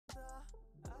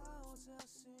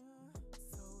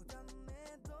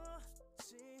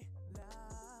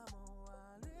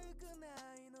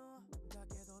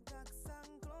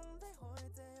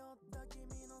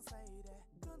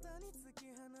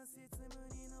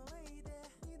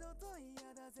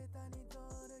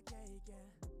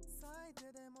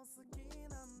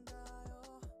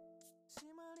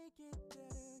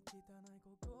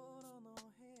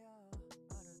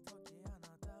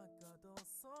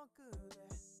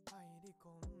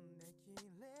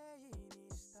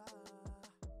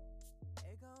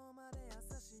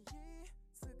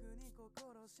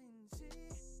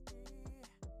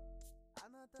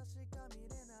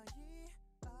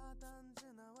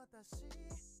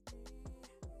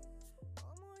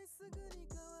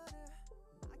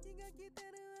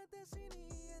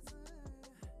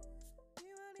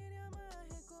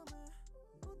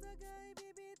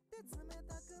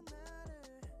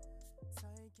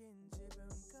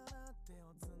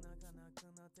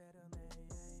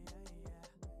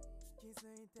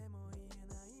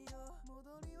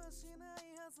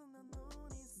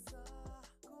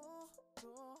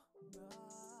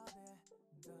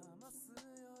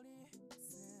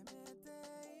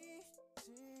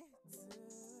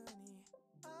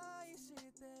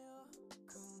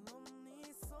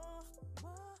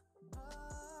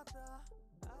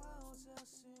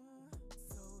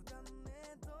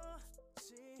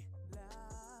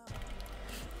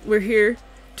We're here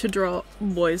to draw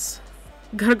boys.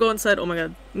 Gotta go inside. Oh my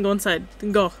god. Go inside.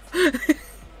 Go.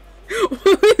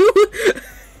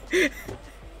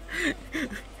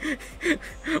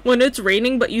 When it's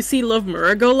raining but you see Love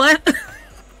Mura go left.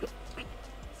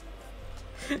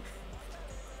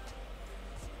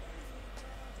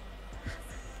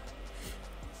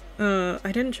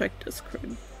 I didn't check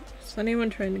Discord. Is anyone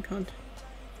trying to contact?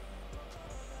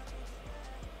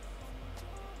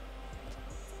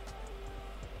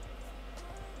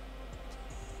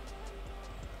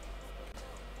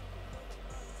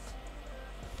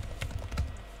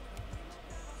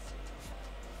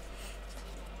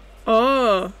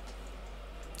 Oh,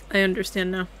 I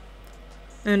understand now.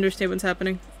 I understand what's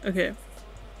happening. Okay.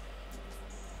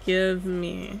 Give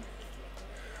me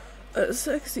a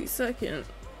sexy second.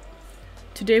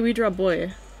 Today we draw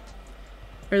boy.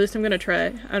 Or at least I'm gonna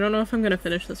try. I don't know if I'm gonna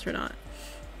finish this or not.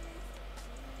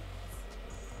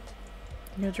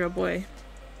 I'm gonna draw boy.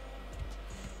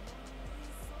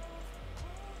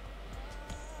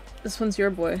 This one's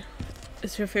your boy.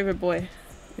 It's your favorite boy.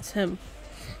 It's him.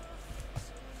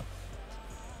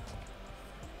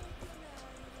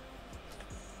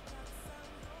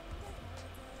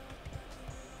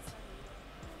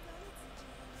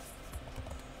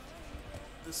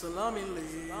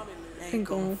 Ain't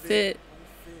gon' fit.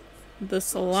 The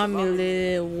salami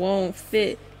lid won't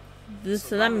fit. The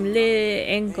salami lid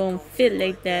ain't gon' fit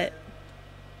like that.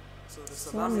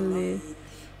 Salami lid.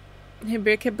 Hey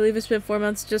Bear, can't believe it's been 4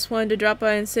 months. Just wanted to drop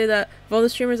by and say that of all the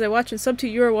streamers I watch and sub to,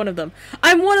 you are one of them.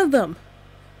 I'm one of them!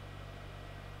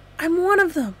 I'm one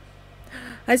of them!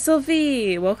 Hi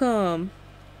Sophie! Welcome!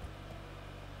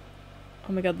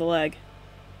 Oh my god, the lag.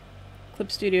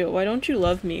 Clip Studio, why don't you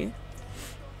love me?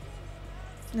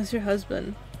 That's your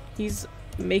husband. He's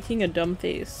making a dumb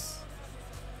face.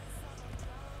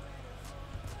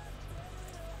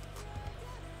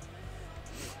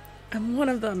 I'm one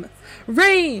of them.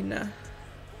 Rain!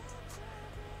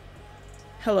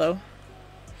 Hello.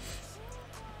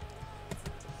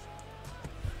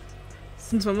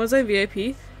 Since when was I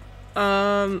VIP?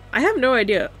 I have no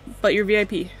idea, but you're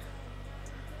VIP.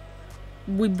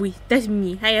 Oui, that's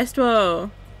me. Hi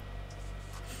Astro!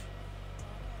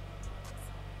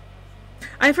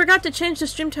 I forgot to change the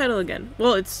stream title again.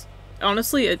 Well, it's...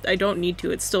 honestly, I don't need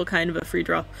to. It's still kind of a free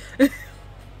draw.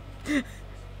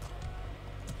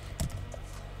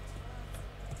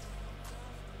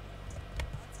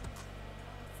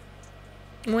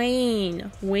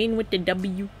 Wayne. Wayne with the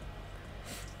W.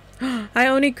 Hi,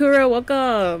 Onikura.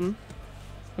 Welcome.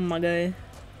 Oh my god.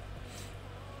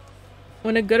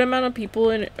 When a good amount of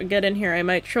people get in here, I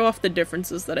might show off the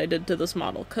differences that I did to this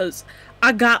model. Because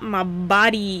I got my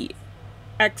body...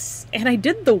 X, and I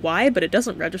did the Y, but it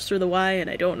doesn't register the Y, and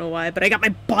I don't know why, but I got my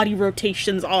body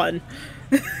rotations on.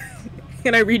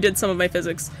 And I redid some of my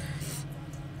physics.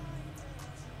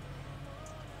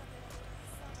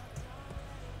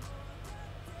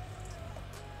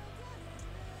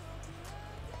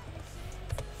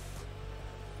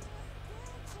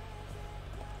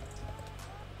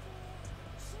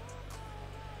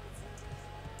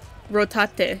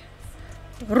 Rotate.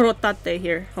 Rotate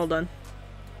here. Hold on.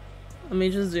 Let me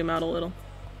just zoom out a little.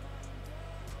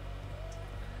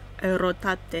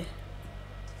 Rotate.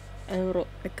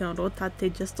 I can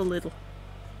rotate just a little.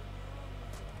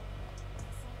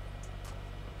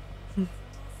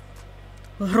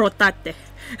 Rotate.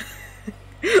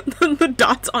 The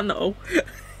dots on the O.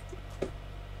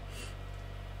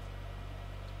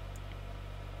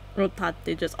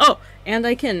 Rotate just. Oh, and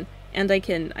I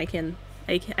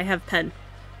have pen.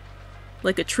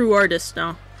 Like a true artist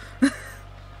now.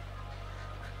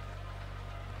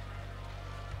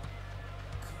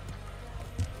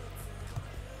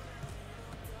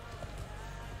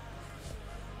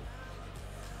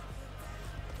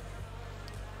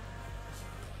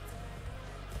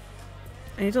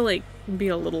 I need to like be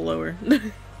a little lower.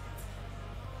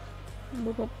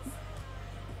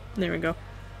 There we go.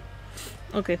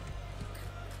 Okay.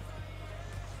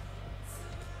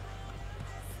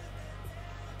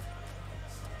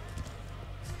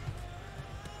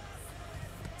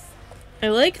 I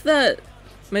like that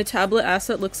my tablet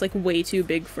asset looks like way too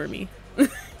big for me.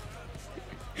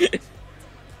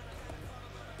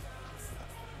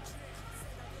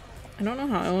 I don't know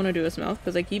how I want to do his mouth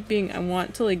because I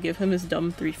want to like give him his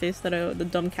dumb face the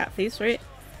dumb cat face, right?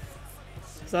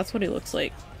 Because that's what he looks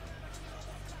like.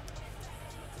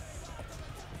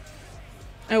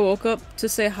 I woke up to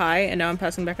say hi and now I'm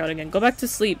passing back out again. Go back to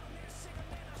sleep.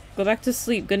 Go back to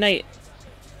sleep. Good night.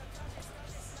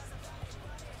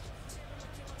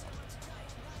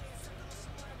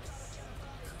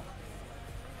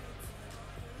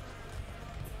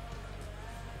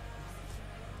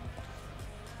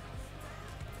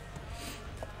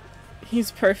 He's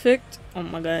perfect. Oh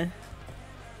my god.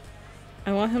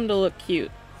 I want him to look cute,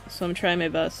 so I'm trying my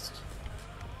best.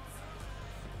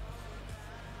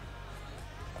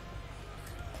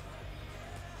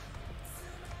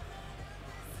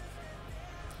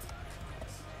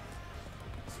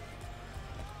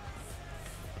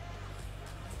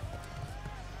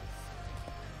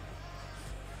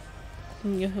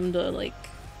 And give him the like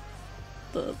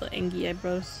the angy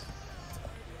eyebrows.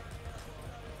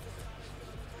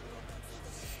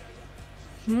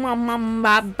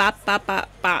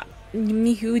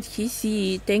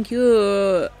 Thank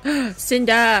you,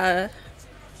 Cinda.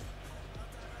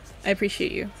 I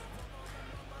appreciate you.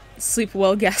 Sleep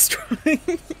well, Gastro.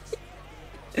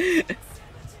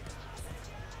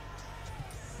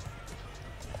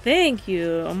 Thank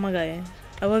you. Oh my god,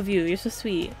 I love you. You're so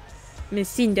sweet, Miss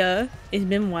Cinda. It's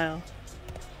been a while.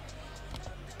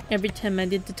 Every time I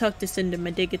get to talk to Cinda,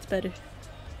 my day gets better.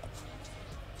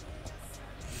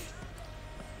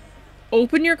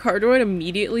 Open your car door and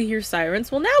immediately hear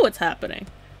sirens? Well, now what's happening?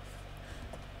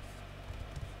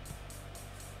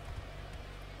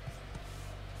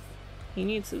 He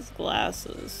needs his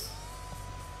glasses.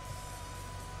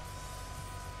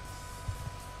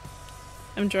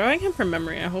 I'm drawing him from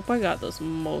memory. I hope I got this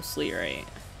mostly right.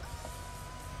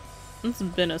 It's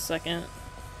been a second.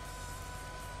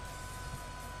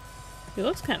 He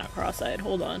looks kind of cross-eyed.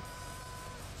 Hold on.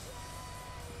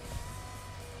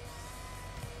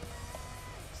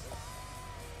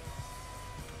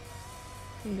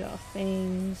 We got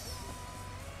fangs.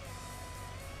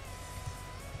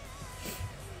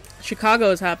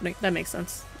 Chicago is happening. That makes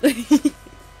sense.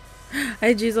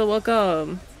 Hi, Jiza,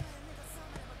 welcome.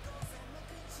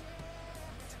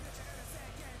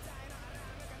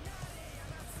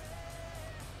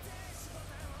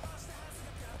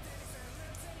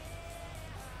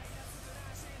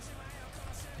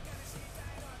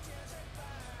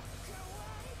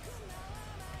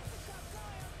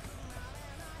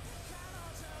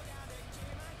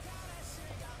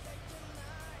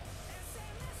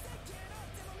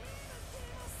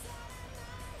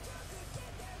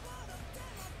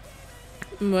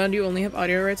 Why do you only have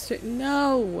audio rights to?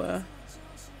 No!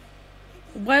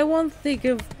 Why won't they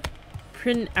give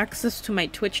print access to my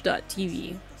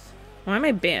twitch.tv? Why am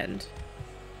I banned?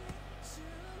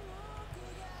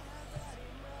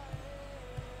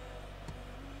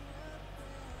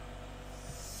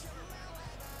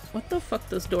 What the fuck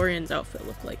does Dorian's outfit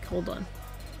look like? Hold on.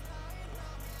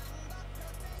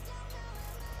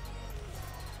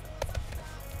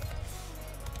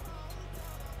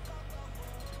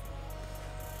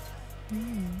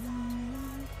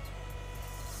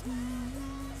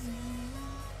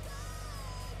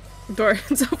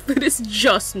 Dorian's outfit is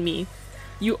just me.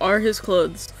 You are his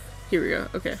clothes. Here we go.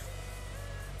 Okay.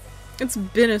 It's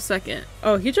been a second.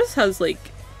 Oh, he just has like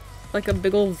a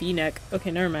big old V-neck.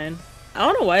 Okay, never mind. I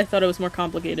don't know why I thought it was more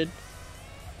complicated.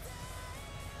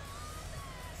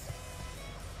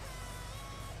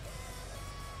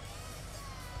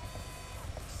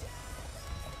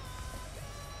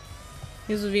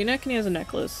 He has a V-neck and he has a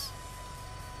necklace.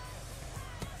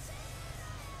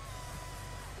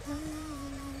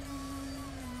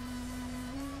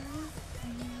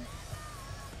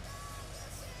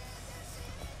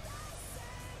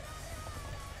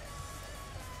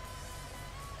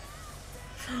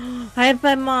 Hi,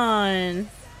 Paimon!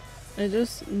 I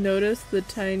just noticed the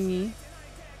tiny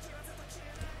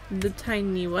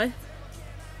what?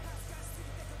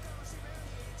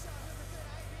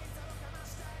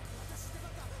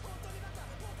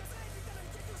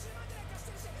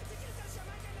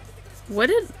 What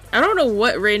did- I don't know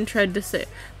what Rain tried to say,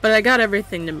 but I got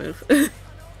everything to move.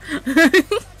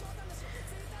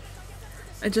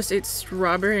 I just ate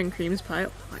strawberry and creams pie.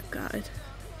 Oh my god.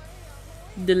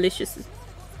 Delicious.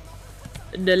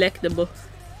 Delectable.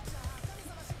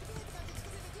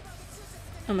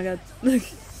 Oh my god. Oh,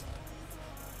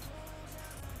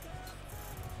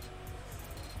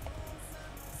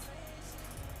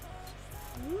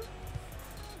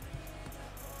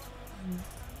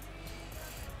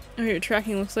 your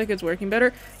tracking looks like it's working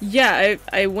better. Yeah,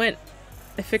 I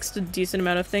fixed a decent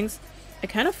amount of things. I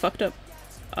kind of fucked up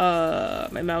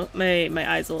my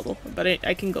eyes a little, but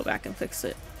I can go back and fix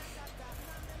it.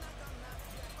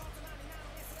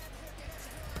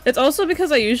 It's also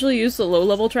because I usually use the low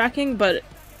level tracking, but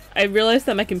I realized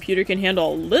that my computer can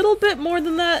handle a little bit more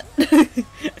than that.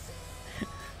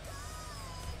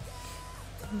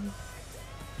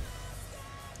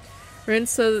 Rin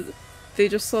said they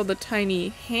just saw the tiny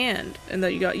hand and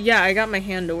that you got- yeah, I got my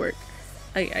hand to work.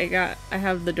 I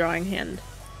have the drawing hand.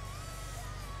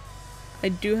 I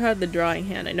do have the drawing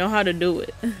hand. I know how to do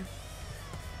it.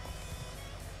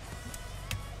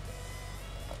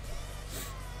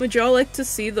 Would y'all like to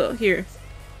see the- here.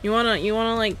 You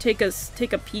wanna like take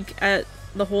a peek at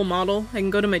the whole model? I can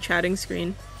go to my chatting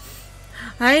screen.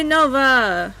 Hi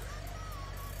Nova!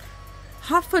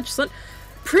 Hot fudge sun-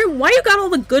 Prim, why you got all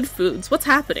the good foods? What's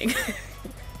happening?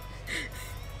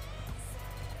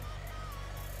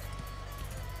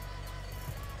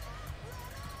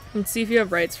 Let's see if you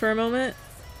have rights for a moment.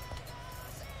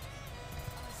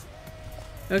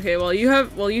 Okay, while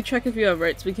you check if you have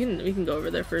rights, we can go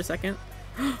over there for a second.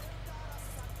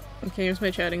 Okay, here's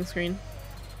my chatting screen.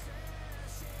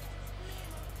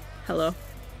 Hello.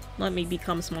 Let me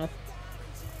become small.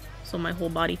 So my whole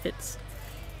body fits.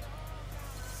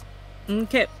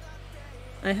 Okay.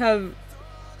 I have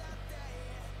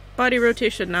body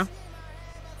rotation now.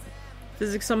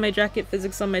 Physics on my jacket,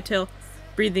 physics on my tail,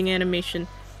 breathing animation.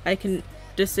 I can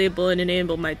disable and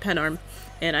enable my pen arm,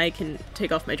 and I can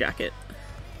take off my jacket.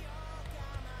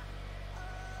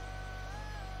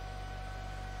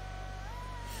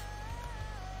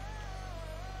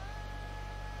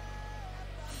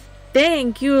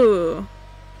 Thank you!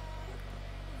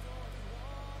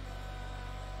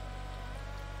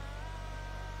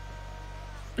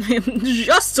 I am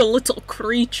just a little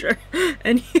creature.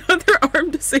 Any other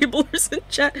arm disablers in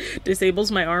chat?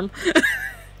 Disables my arm.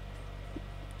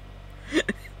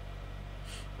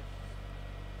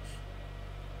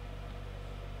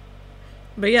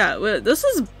 But yeah, this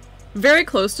is very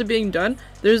close to being done.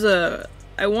 There's a...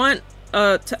 I want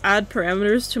to add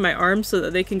parameters to my arms so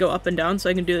that they can go up and down so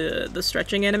I can do the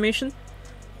stretching animation.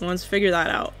 I want to figure that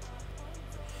out.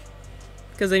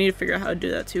 Because I need to figure out how to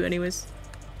do that too anyways.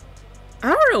 I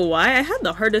don't know why, I had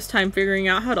the hardest time figuring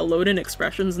out how to load in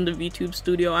expressions into VTube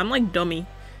Studio. I'm like dummy.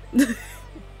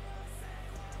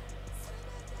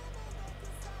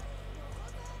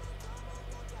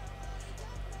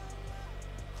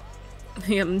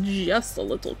 I am just a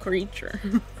little creature.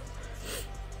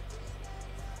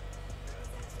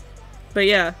 But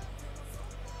yeah.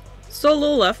 Still a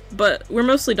little left, but we're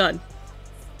mostly done.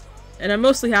 And I'm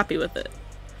mostly happy with it.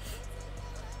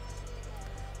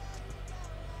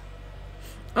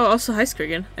 Oh, also hi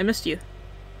Skrigan. I missed you.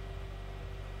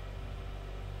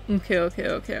 Okay.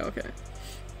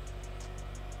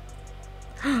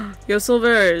 Yo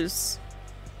Silvers!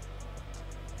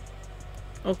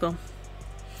 Welcome.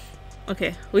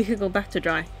 Okay, we could go back to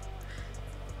drawing.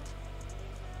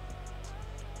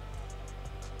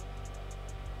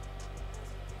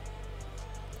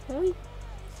 Oi.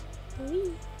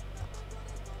 Oi.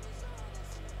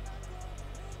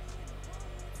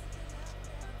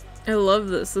 I love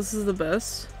this. This is the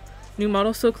best. New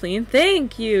model so clean.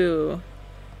 Thank you!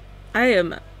 I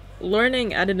am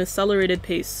learning at an accelerated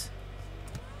pace.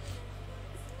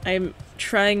 I'm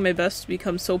trying my best to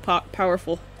become so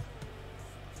powerful.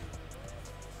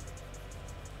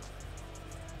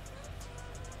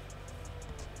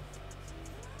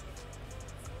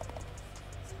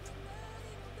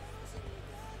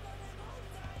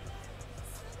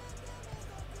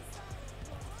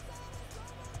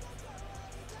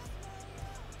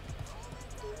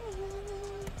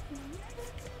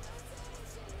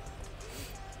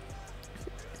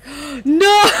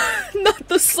 No! Not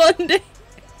the Sunday!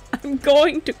 I'm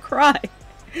going to cry.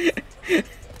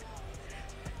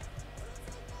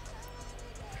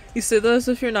 You say that as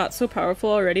if you're not so powerful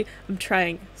already. I'm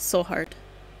trying so hard.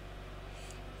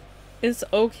 It's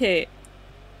okay.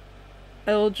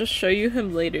 I will just show you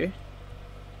him later.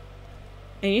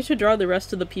 I need to draw the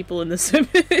rest of the people in this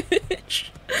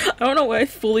image. I don't know why I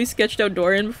fully sketched out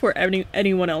Dorian before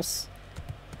anyone else.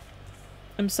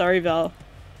 I'm sorry, Val.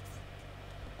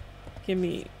 Give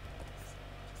me...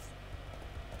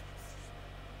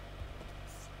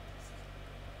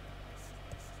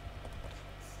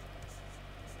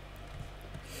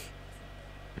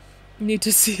 Need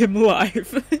to see him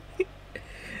live.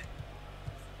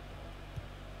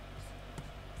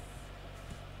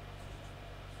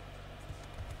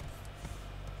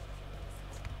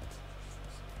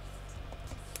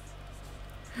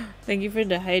 Thank you for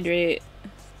dehydrate.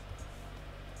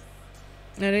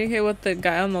 I didn't hear what the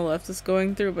guy on the left is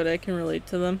going through, but I can relate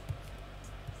to them.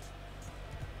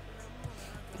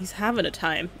 He's having a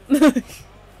time.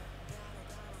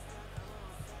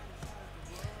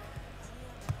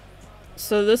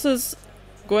 So this is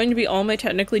going to be all my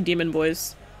technically demon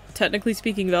boys. Technically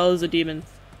speaking, Val is a demon.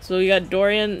 So we got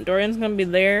Dorian. Dorian's gonna be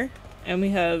there. And we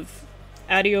have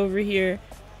Addie over here.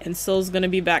 And Syl's gonna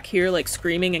be back here, like,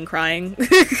 screaming and crying.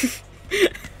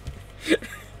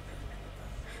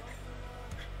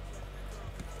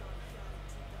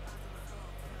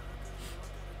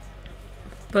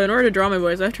 But in order to draw my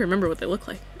boys, I have to remember what they look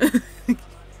like.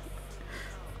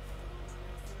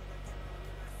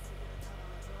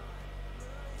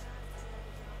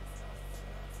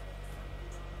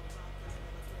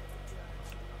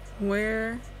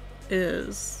 Where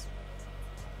is...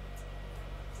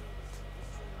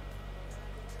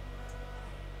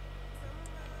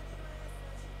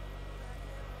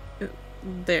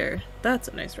 There. That's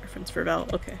a nice reference for Val.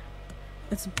 Okay.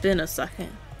 It's been a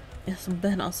second. It's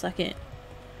been a second.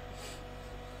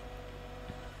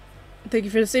 Thank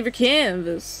you for the saver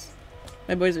canvas.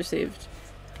 My boys are saved.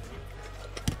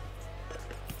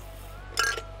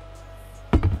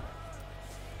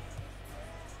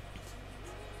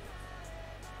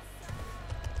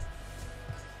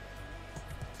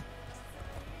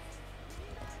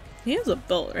 He has a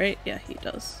belt, right? Yeah, he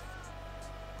does.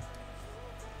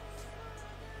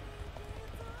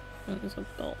 There's a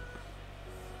belt.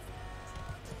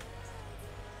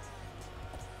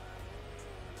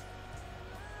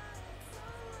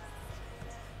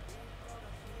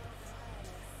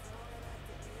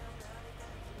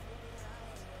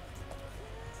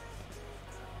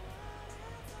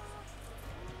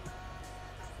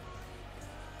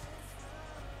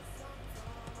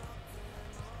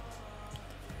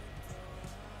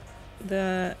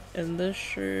 That and this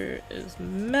shirt is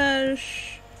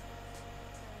mesh.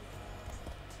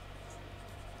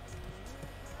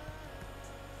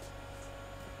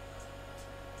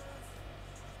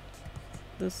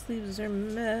 The sleeves are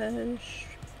mesh.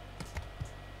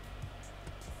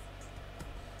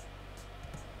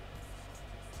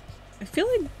 I feel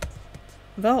like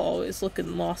Val always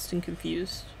looking lost and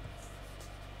confused.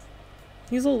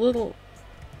 He's a little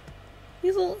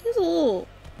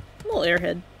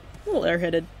airhead. A little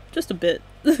airheaded. Just a bit.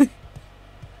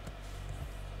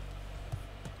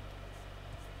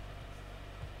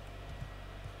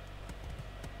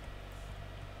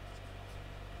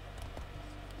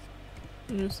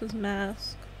 This his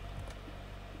mask.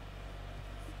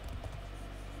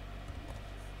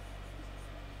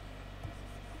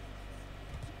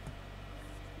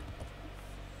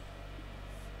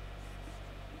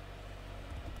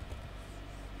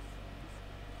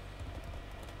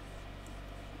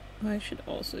 I should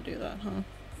also do that, huh?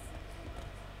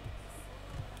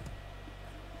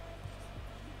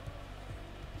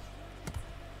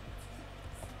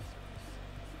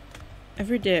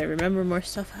 Every day I remember more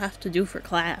stuff I have to do for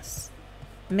class.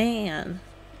 Man.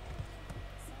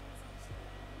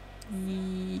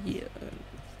 Yeah.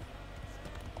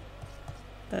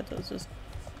 That does just...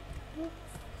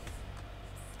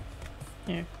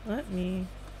 Here, let me...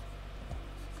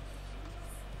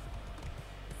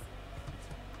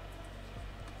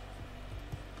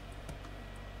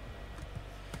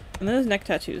 And then there's neck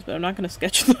tattoos, but I'm not gonna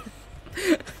sketch them.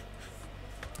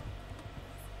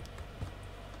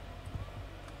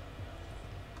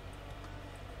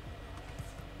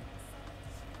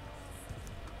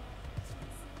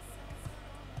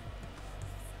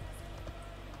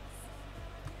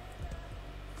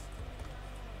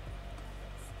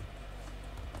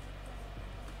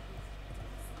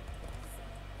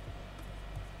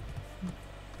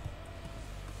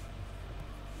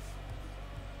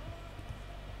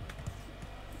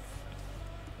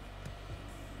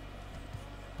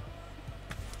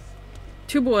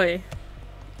 Two boy.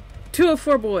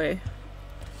 204 boy.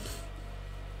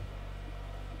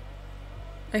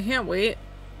 I can't wait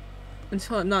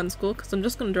until I'm not in school because I'm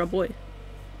just gonna draw boy.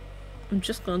 I'm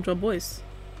just gonna draw boys.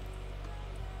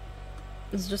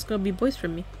 It's just gonna be boys for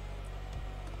me.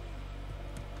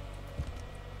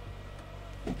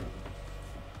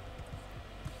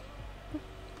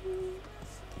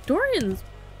 Dorian's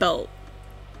belt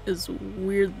is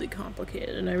weirdly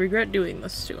complicated and I regret doing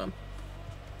this to him.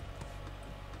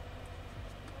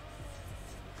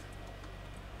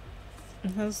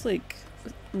 It has like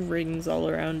rings all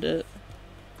around it.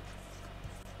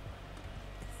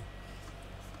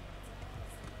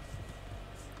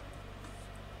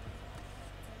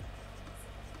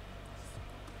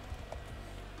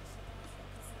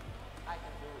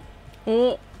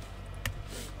 Oh,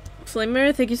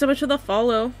 Flamer, thank you so much for the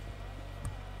follow.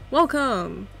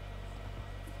 Welcome!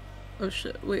 Oh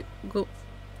shit, wait, go.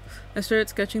 I started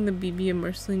sketching the BB and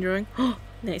Marceline drawing. Oh,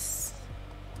 nice.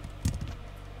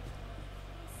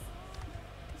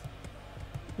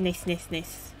 Nice, nice,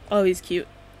 nice. Oh, he's cute.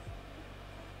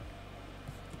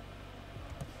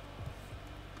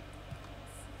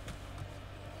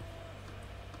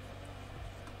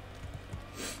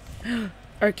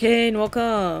 Arcane,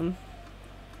 welcome!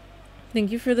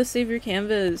 Thank you for the save your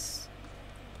canvas.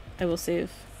 I will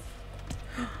save.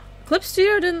 Clip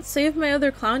Studio didn't save my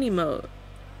other clown emote.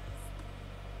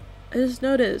 I just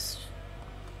noticed.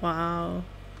 Wow.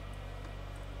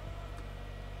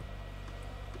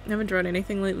 I haven't drawn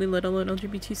anything lately, let alone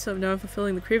LGBT stuff. Now I'm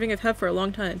fulfilling the craving I've had for a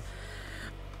long time.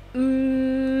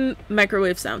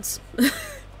 Microwave sounds.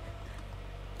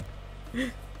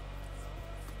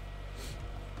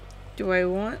 Do I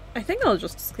want? I think I'll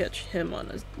just sketch him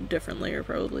on a different layer,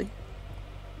 probably.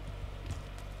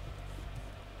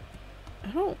 I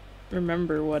don't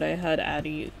remember what I had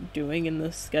Addie doing in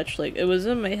this sketch. Like, it was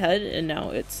in my head, and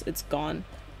now it's gone.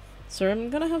 So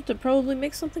I'm gonna have to probably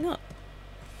make something up.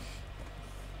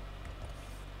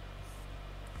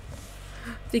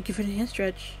 Thank you for the hand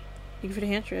stretch. Thank you for the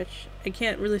hand stretch. I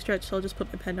can't really stretch, so I'll just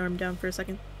put my pen arm down for a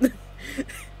second.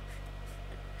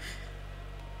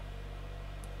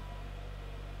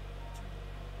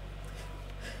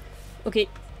 Okay.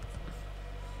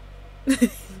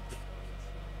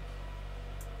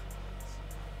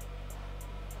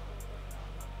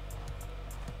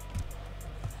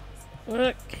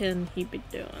 What can he be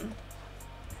doing?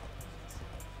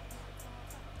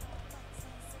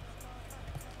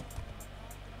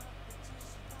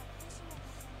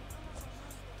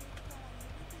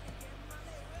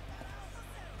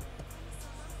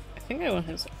 I think I want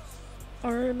his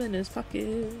arm in his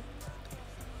pocket.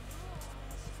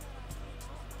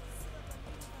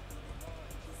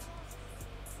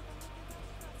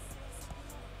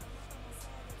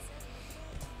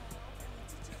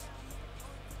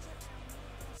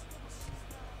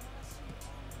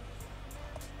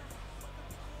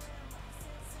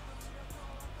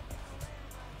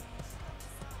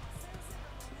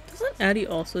 Doesn't Addie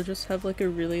also just have like a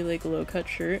really like low cut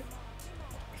shirt?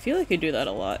 I feel like I do that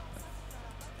a lot.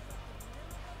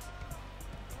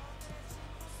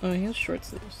 Oh, he has short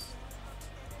sleeves.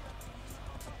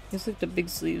 He has like the big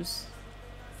sleeves.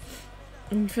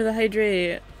 And for the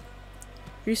hydrate,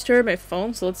 restarted my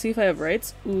phone, so let's see if I have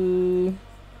rights. Ooh.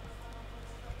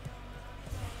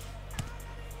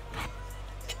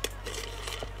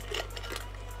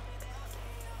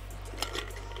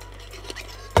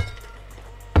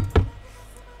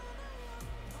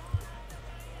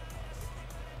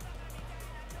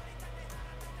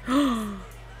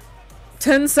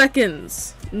 "10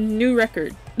 seconds! New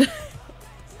record."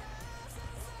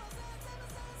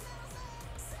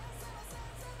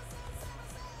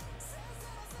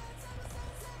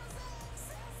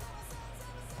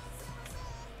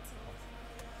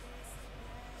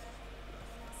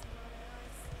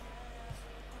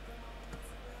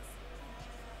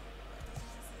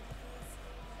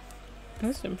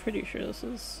 I'm pretty sure this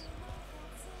is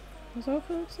what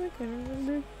it looks like. I don't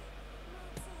remember.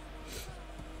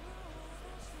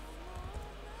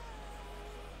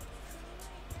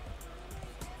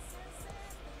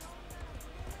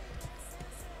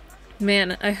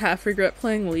 Man, I half regret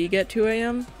playing League at 2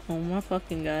 AM. Oh my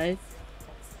fucking god.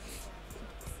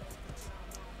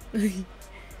 I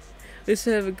used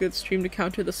to have a good stream to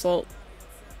counter the salt.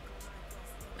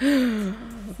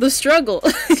 The struggle!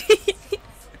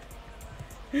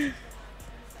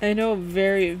 I know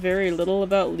very, very little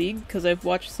about League because I've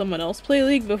watched someone else play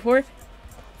League before.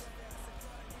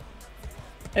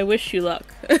 I wish you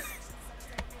luck.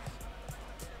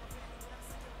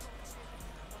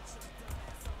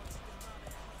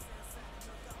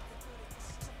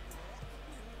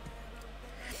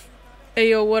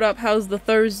 Hey yo, what up? How's the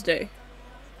Thursday?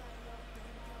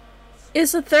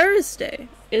 It's a Thursday!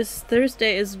 is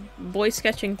Thursday, is boy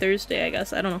sketching Thursday, I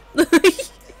guess. I don't know.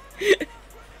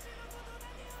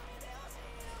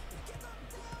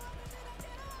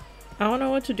 I don't know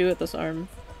what to do with this arm.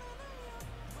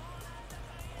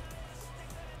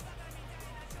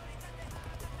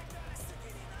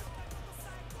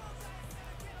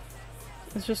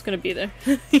 It's just gonna be there.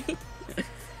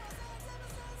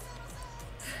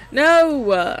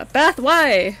 No! Bath,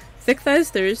 why? Thick thighs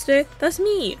Thursday? That's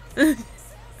me!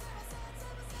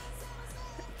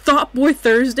 Thought Boy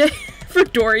Thursday for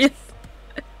Dorian.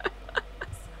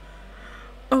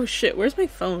 Oh shit, where's my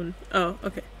phone? Oh,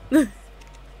 okay.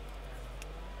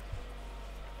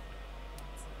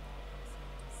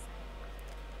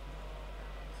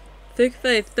 Thick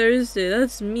thigh Thursday,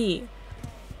 that's me.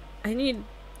 I need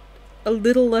a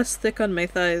little less thick on my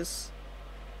thighs.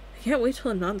 I can't wait till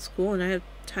I'm not in school and I have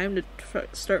time to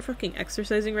start fucking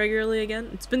exercising regularly again.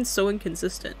 It's been so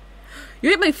inconsistent. You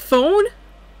ate my phone?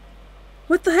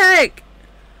 What the heck?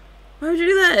 Why would you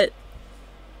do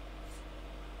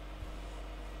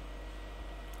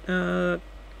that?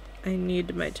 I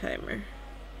need my timer.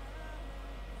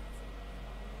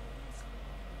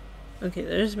 Okay,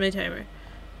 there's my timer.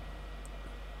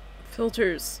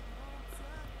 Filters.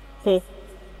 Oh.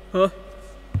 Huh.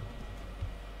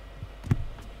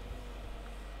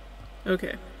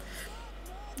 Okay.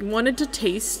 You wanted to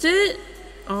taste it?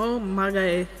 Oh my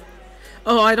god.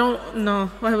 Oh, I don't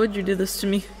know. Why would you do this to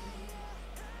me?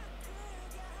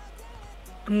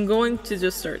 I'm going to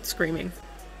just start screaming.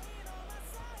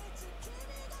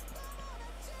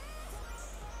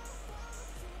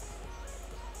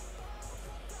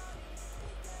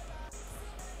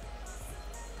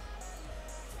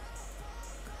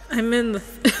 I'm in the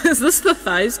is this the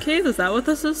thighs cave? Is that what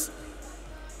this is?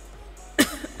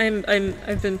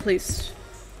 I've been placed.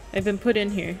 I've been put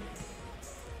in here.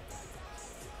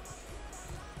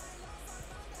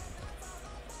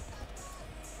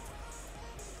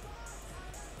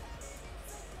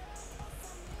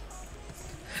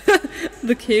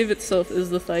 The cave itself is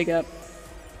the thigh gap.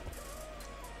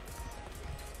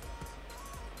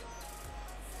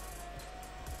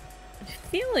 I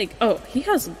feel like, oh, he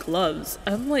has gloves.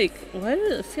 I'm like, why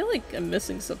did I feel like I'm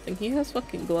missing something? He has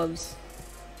fucking gloves.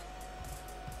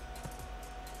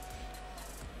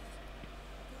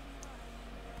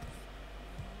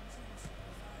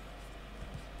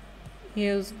 He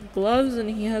has gloves and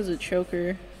he has a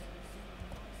choker.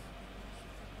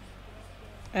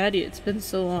 Addie, it's been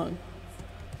so long.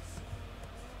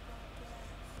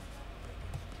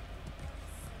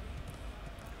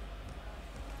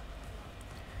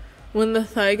 When the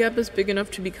thigh gap is big enough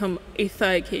to become a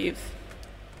thigh cave.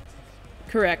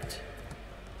 Correct.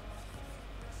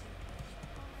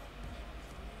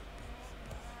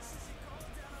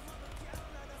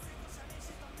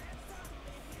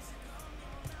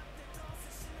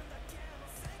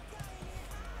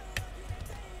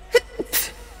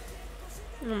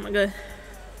 Oh my god.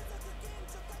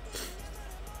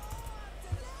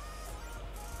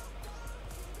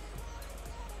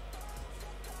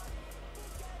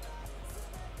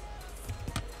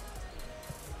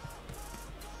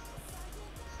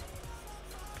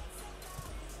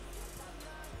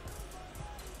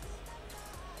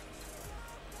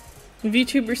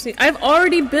 VTuber sneeze. I've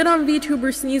already been on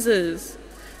VTuber sneezes.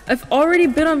 I've already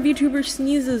been on VTuber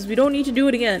sneezes. We don't need to do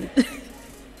it again.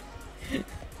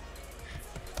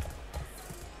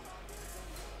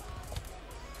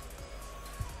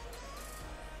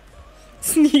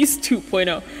 Sneeze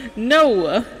 2.0.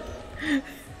 No!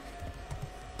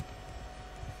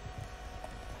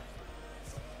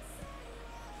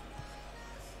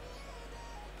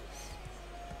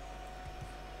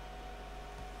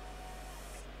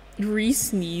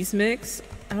 Re-sneeze mix?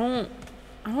 I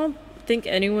don't think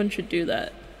anyone should do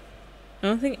that. I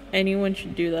don't think anyone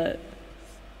should do that.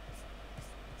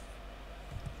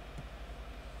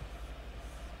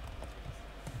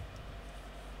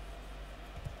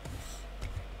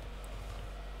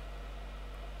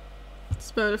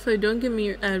 Spotify, don't give me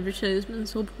your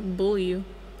advertisements, I'll bully you.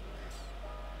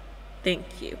 Thank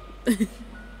you.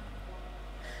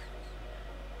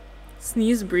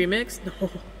 Sneeze remix? No.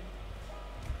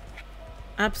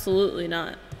 Absolutely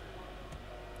not.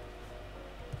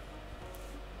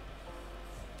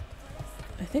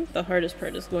 I think the hardest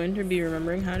part is going to be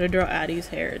remembering how to draw Addie's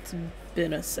hair. It's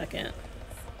been a second.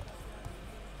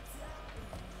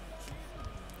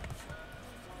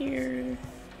 Here.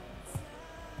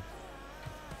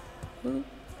 Ooh.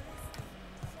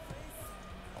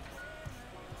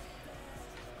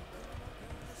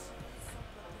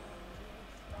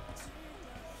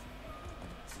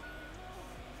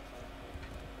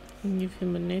 Give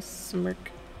him a nice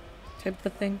smirk. type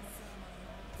of thing.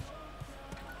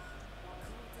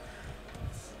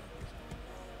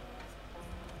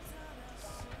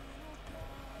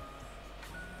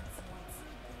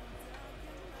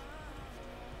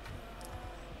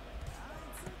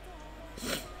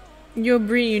 Yo,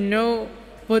 Bree, you know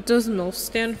what does MILF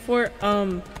stand for?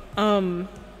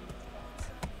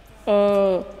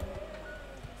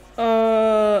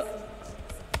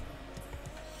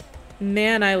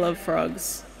 Man, I love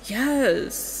frogs.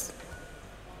 Yes!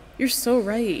 You're so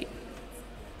right.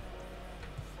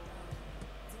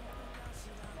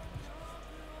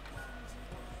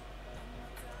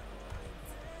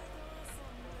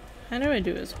 How do I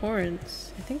do his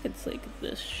horns? I think it's like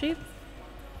this shape.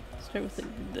 Start with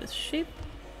like this shape.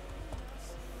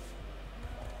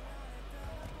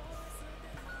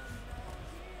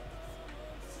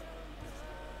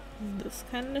 This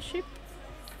kind of shape.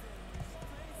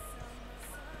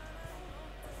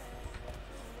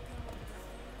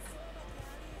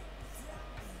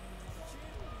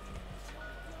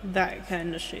 That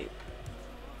kind of shape.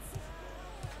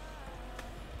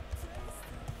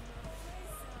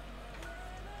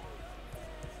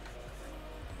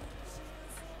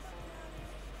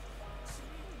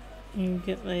 You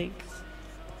get like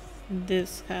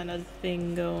this kind of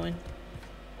thing going.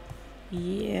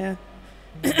 Yeah.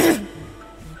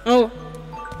 Oh!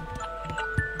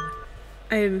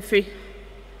 I am free.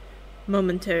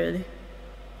 Momentarily.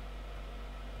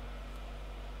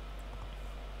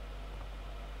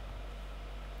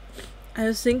 I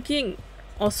was thinking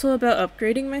also about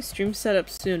upgrading my stream setup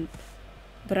soon,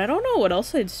 but I don't know what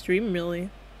else I'd stream really.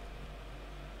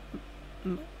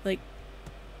 Like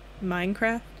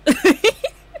Minecraft?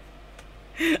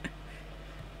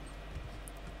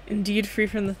 Indeed, free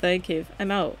from the thigh cave. I'm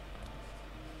out.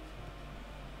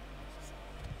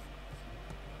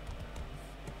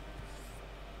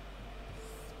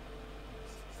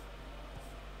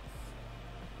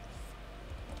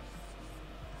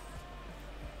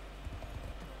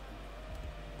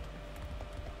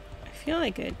 I feel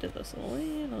like I did this a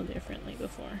little differently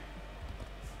before.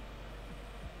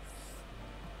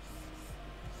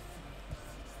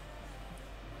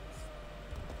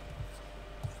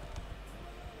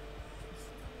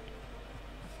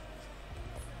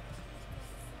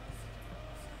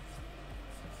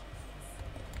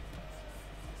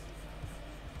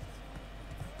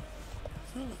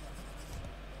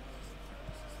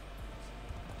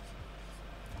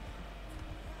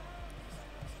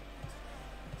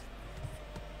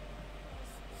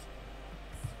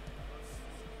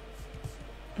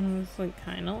 It's like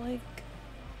kind of like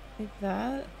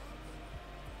that.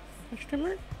 Question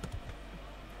mark?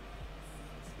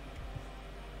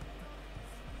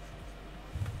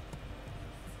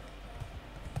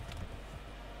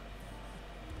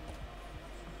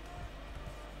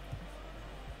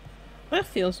 That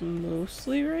feels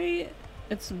mostly right.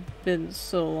 It's been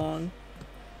so long.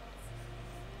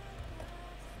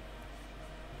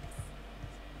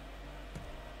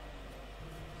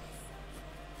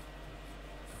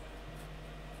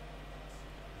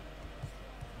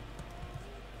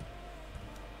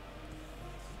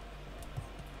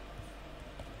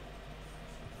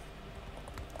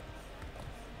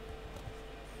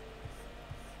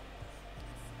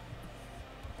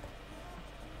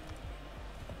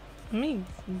 Let me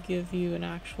give you an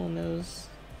actual nose.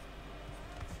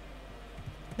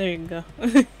 There you go.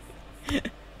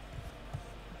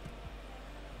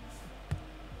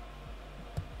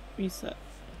 Reset.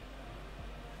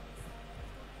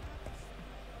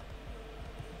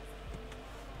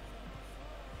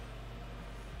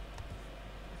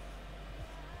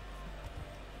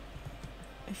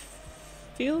 I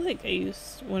feel like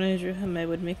when I drew him, I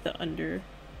would make the under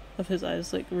of his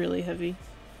eyes like really heavy.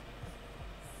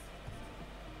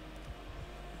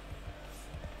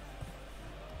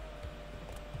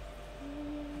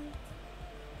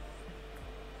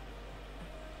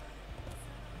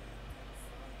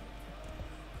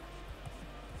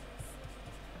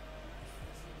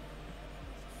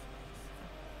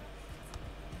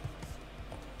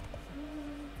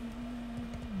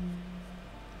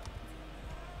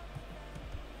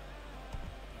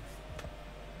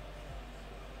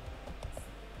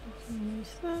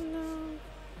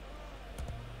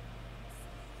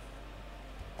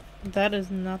 That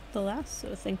is not the last,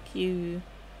 so thank you.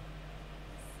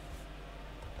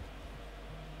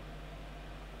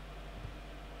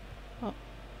 Oh.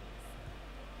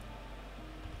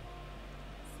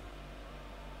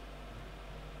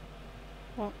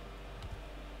 Well.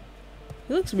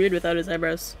 He looks weird without his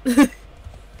eyebrows.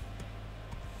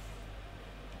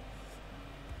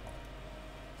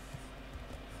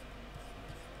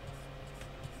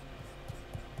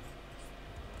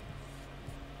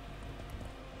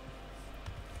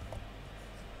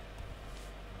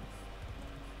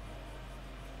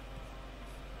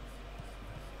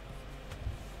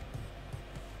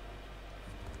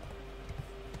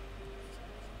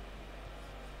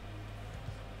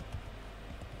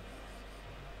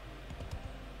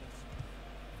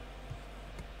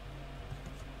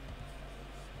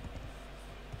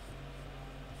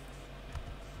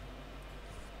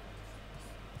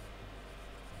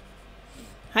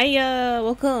 Hiya,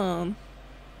 welcome.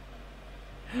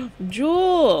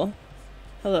 Jewel!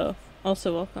 Hello,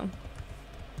 also welcome.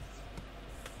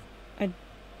 I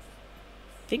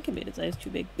think I made his eyes too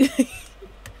big.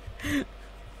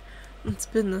 It's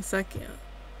been a second.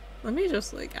 Let me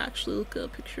just like actually look at a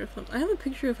picture of him. I have a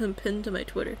picture of him pinned to my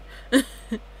Twitter.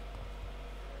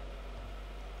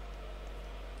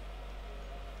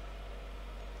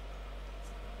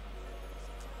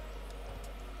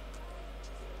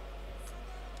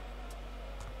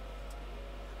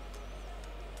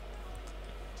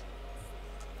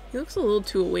 He looks a little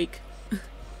too awake.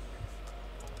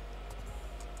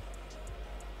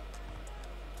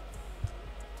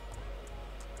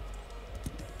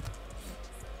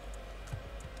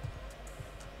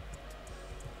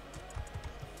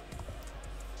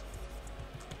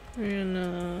 We're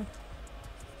gonna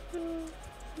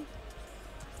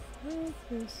move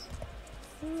this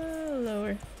a little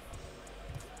lower.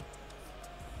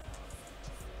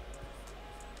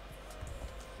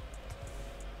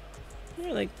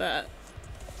 You're like that.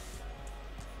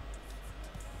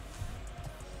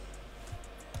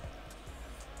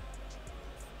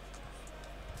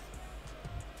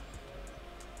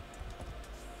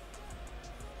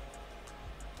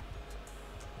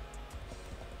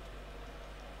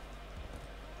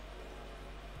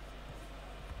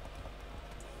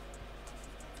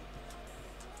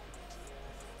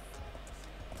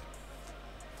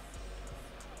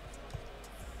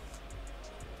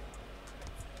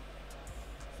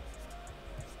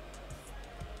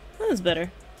 That is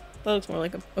better. That looks more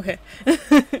like him. Okay.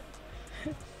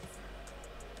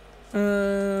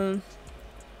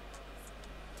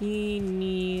 He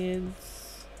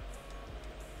needs...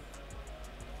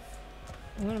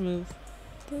 I'm gonna move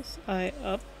this eye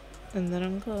up, and then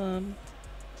I'm gonna...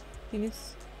 He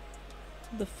needs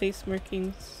the face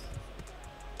markings,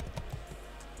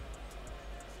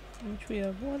 which we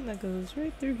have one that goes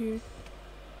right through here.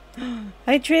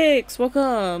 Hi Trix!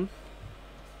 Welcome!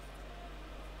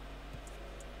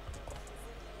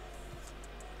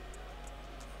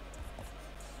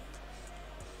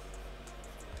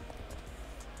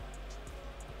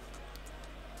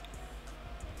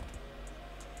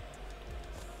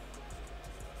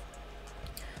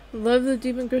 Love the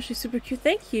Demon Girl, she's super cute.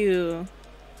 Thank you!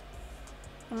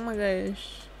 Oh my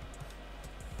gosh.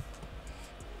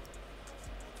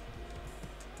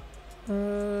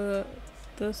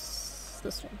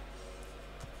 This one.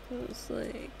 It's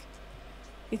like...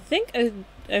 I think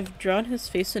I've drawn his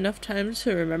face enough times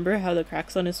to remember how the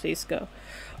cracks on his face go.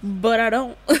 But I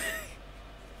don't.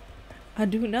 I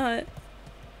do not.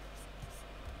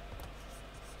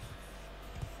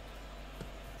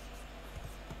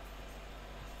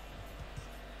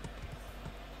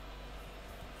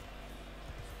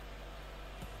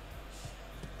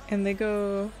 And they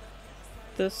go...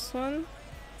 This one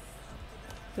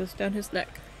goes down his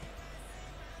neck.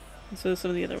 And so do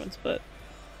some of the other ones, but...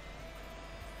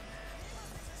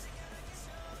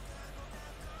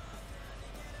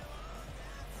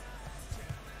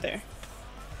 There.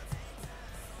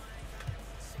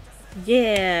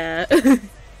 Yeah!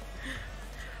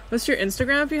 What's your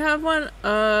Instagram if you have one?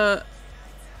 My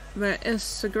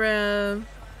Instagram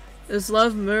is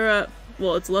lovemura.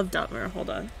 Well, it's love.mura. Hold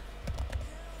on.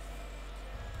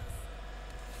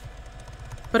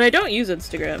 But I don't use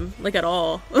Instagram, like, at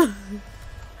all. I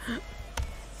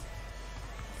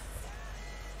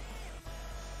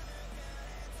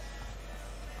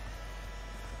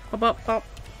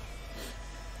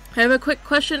have a quick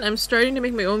question. I'm starting to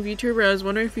make my own VTuber. I was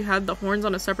wondering if you had the horns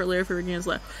on a separate layer for Regina's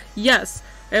left. Yes,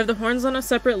 I have the horns on a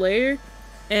separate layer,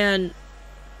 and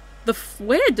the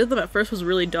way I did them at first was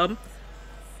really dumb.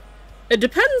 It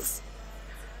depends.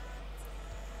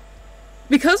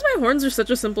 Because my horns are such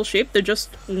a simple shape, they're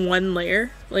just one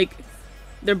layer. Like,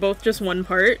 they're both just one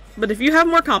part. But if you have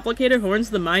more complicated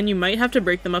horns than mine, you might have to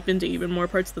break them up into even more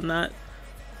parts than that.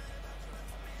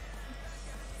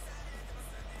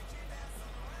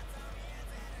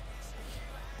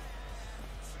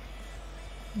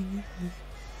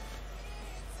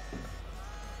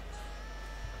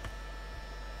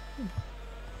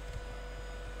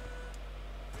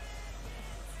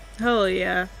 Hell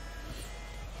yeah.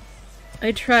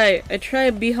 I try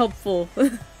to be helpful.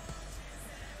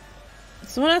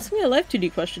 Someone asked me a Life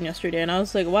 2D question yesterday and I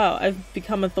was like, wow, I've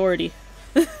become authority.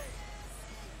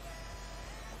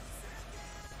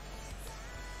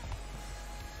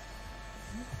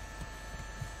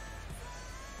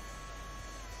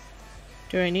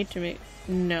 Do I need to make...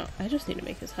 No, I just need to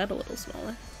make his head a little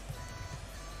smaller.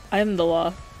 I'm the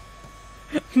law.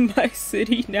 My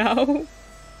city now.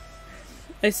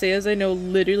 I say as I know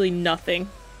literally nothing.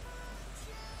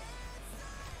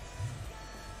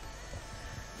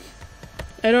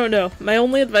 I don't know. My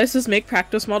only advice is make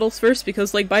practice models first,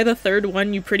 because like by the third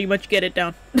one you pretty much get it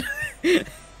down.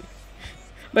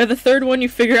 By the third one you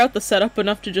figure out the setup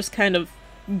enough to just kind of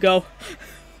go.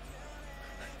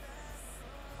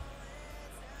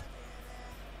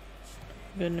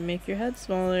 I'm gonna make your head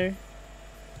smaller.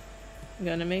 I'm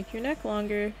gonna make your neck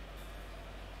longer.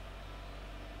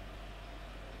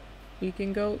 We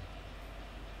can go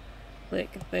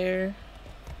like there.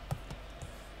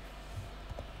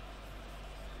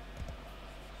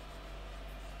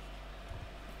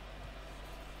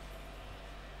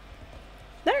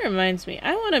 That reminds me,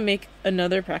 I want to make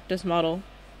another practice model.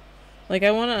 Like,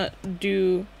 I want to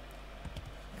do...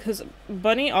 Because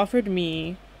Bunny offered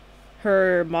me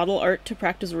her model art to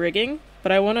practice rigging,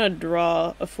 but I want to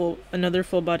draw another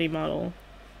full body model.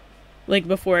 Like,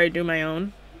 before I do my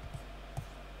own.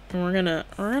 And we're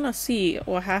gonna see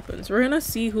what happens. We're gonna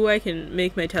see who I can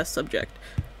make my test subject.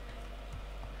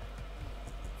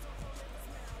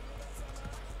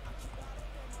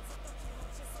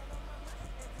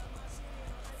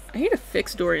 I need to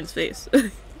fix Dorian's face.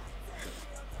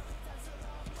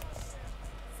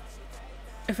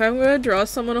 If I'm gonna draw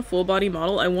someone a full body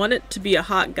model, I want it to be a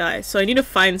hot guy, so I need to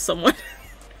find someone.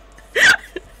 I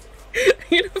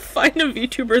need to find a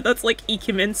VTuber that's like Ike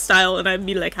Min style and I'd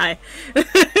be like, hi.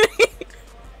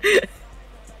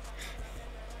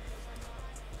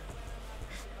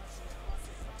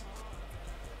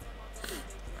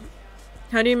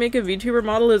 How do you make a VTuber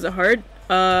model? Is it hard?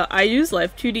 I use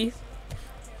Live 2D.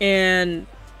 And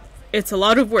it's a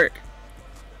lot of work.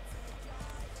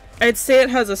 I'd say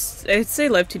Live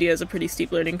 2D has a pretty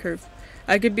steep learning curve.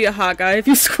 I could be a hot guy if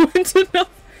you squint enough.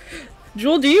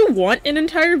 Joel, do you want an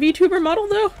entire VTuber model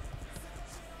though?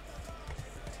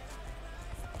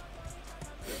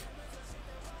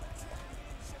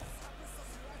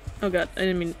 Oh god, I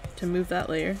didn't mean to move that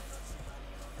layer.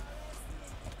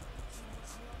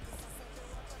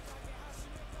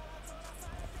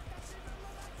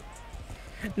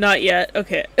 Not yet.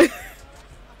 Okay. I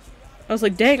was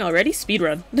like, dang, already?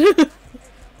 Speedrun.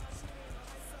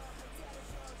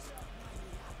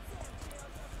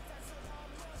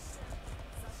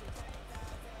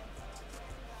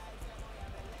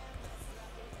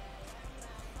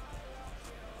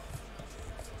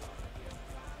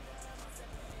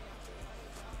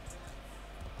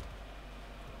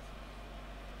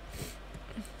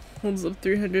 Holds up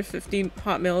 350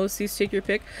 Hotmail OCs, take your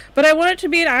pick. But I want it to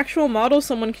be an actual model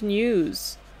someone can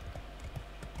use.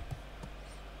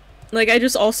 Like, I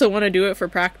just also want to do it for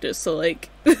practice, so like...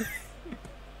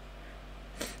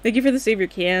 Thank you for the save your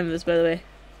canvas, by the way.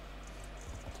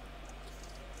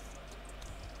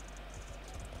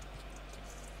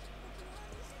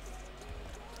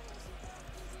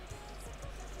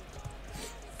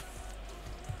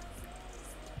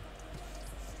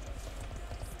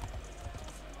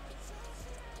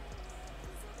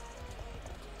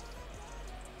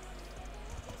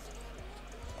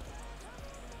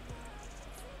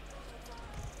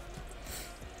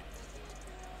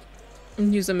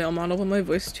 Use a male model when my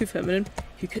voice is too feminine.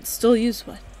 You could still use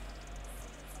one.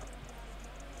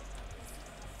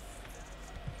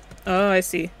 Oh, I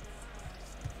see.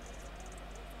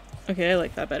 Okay, I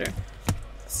like that better.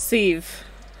 Save.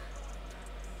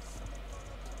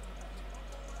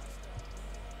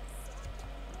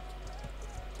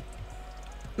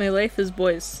 My life is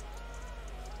boys.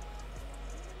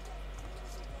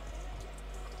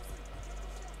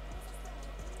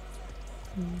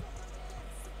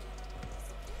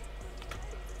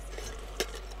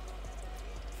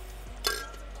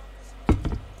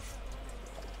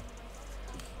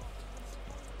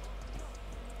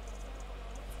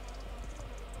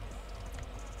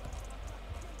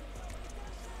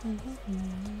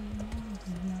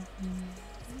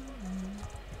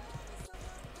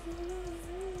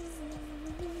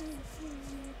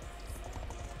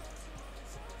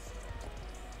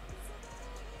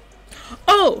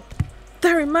 Oh!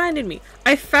 That reminded me.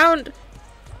 I found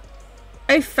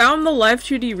the Live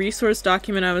 2D resource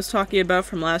document I was talking about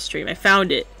from last stream. I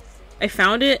found it.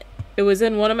 It was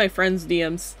in one of my friend's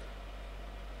DMs.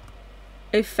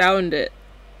 I found it.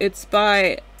 It's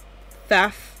by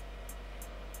Thaf.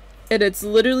 And it's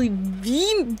literally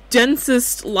the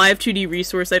densest Live 2D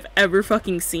resource I've ever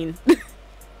fucking seen.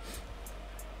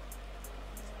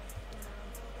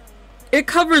 It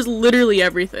covers literally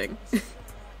everything.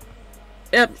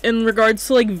 In regards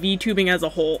to, like, VTubing as a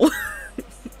whole.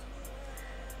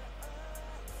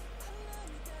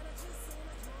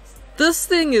 This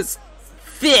thing is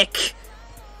thick.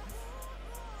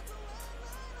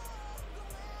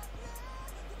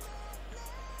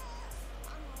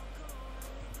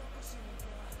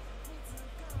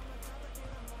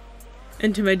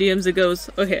 Into my DMs it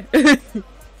goes. Okay.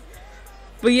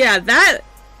 But yeah,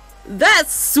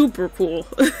 that's super cool.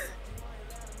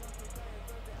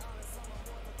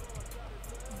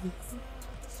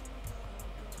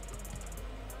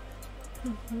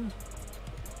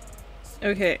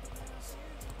 Okay.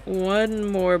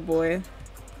 One more boy.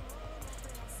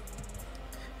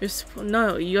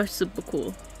 No, you're super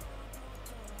cool.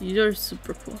 You're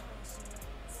super cool.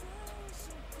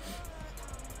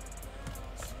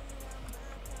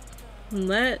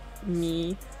 Let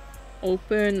me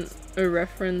open a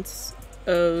reference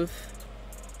of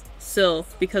Syl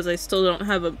because I still don't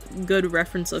have a good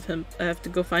reference of him. I have to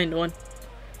go find one.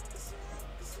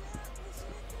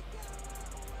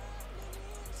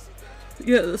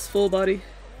 Yeah, this full body.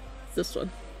 This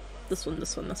one. This one,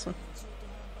 this one, this one.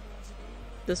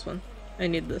 This one. I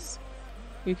need this.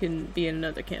 You can be in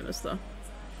another canvas though.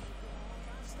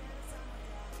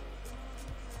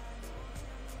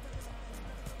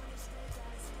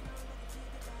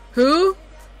 Who?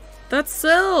 That's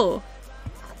Syl!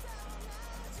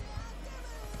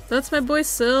 That's my boy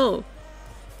Syl.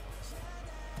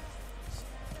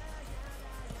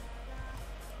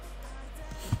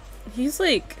 He's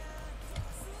like...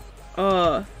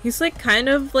 he's like kind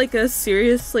of like a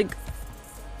serious, like...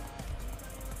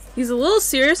 He's a little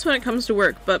serious when it comes to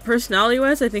work, but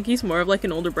personality-wise I think he's more of like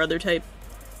an older brother type.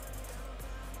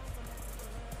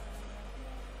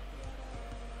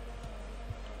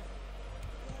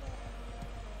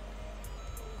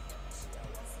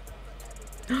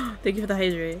 Thank you for the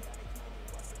hydrate.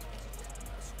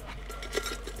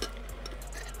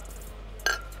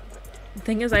 The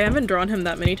thing is, I haven't drawn him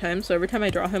that many times, so every time I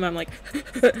draw him, I'm like,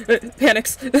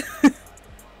 panics.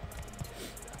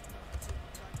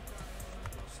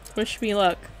 Wish me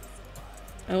luck.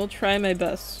 I will try my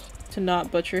best to not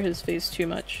butcher his face too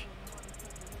much.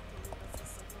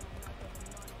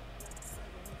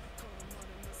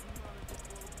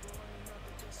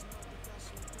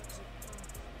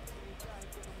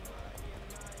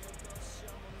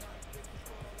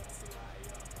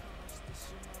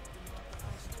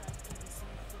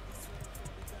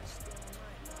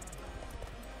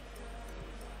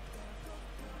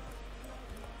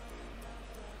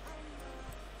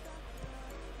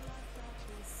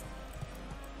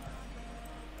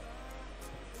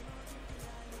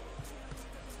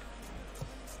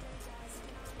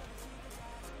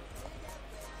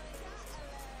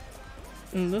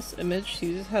 In this image,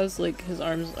 he just has like his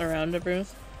arms around everyone.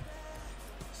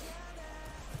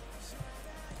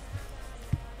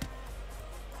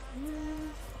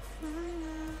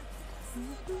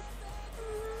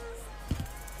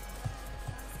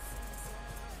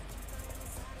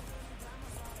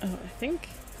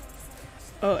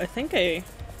 I think I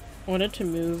wanted to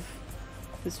move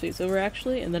his face over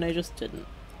actually, and then I just didn't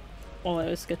while I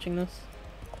was sketching this.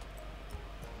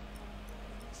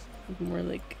 More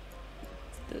like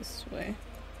this way.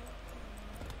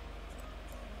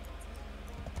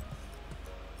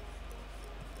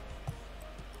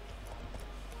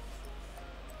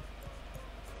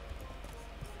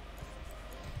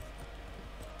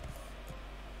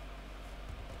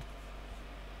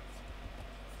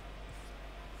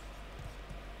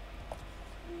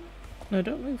 No,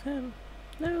 don't move him.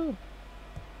 No.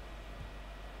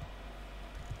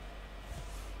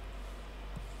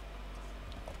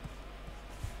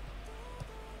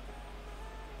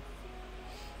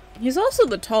 He's also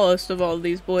the tallest of all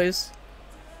these boys.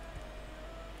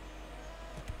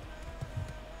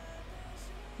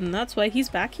 And that's why he's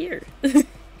back here.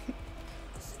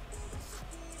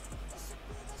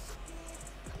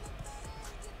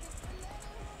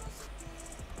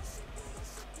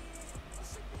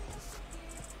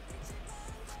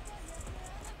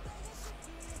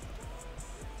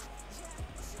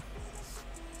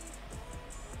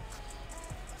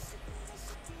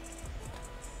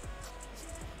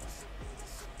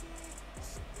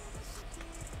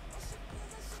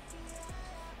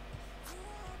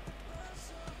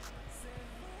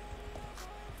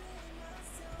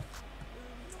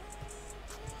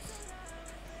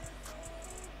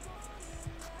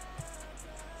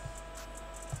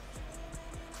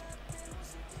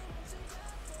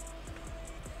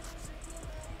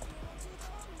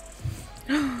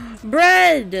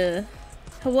 Bread!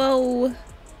 Hello.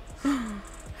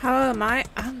 How am I?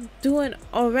 I'm doing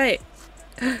alright.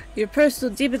 Your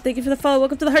personal demon, thank you for the follow.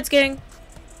 Welcome to the Hearts Gang.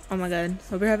 Oh my god.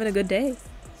 Hope you're having a good day.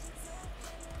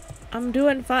 I'm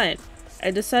doing fine.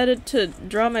 I decided to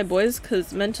draw my boys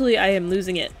because mentally I am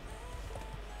losing it.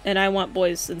 And I want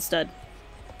boys instead.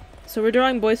 So we're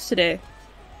drawing boys today.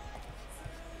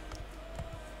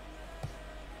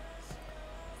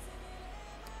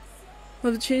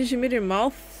 Love the change you made in your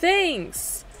mouth?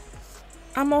 Thanks!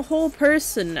 I'm a whole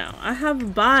person now. I have a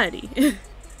body.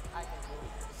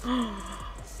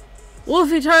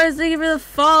 Wolfie Tars, thank you for the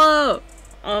follow!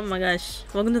 Oh my gosh.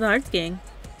 Welcome to the Hearts Gang.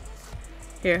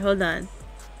 Here, hold on.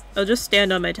 I'll just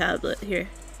stand on my tablet. Here.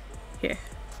 Here.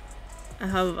 I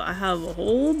have a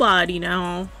whole body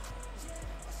now.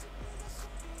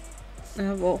 I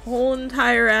have a whole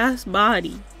entire ass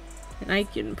body. And I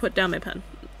can put down my pen.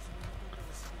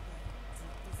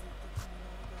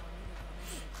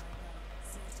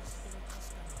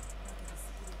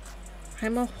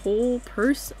 I'm a whole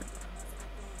person.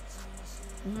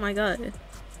 Oh my god.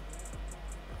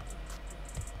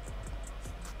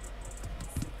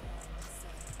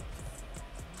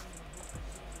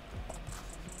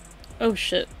 Oh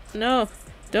shit. No.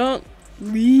 Don't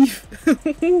leave.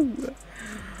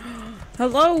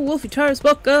 Hello, Wolfie Tars,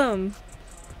 welcome!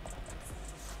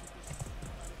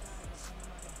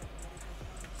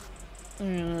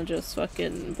 I'm gonna just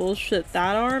fucking bullshit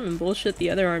that arm and bullshit the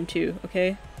other arm too,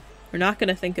 okay? We're not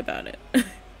gonna think about it.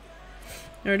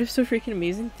 Art is so freaking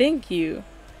amazing. Thank you.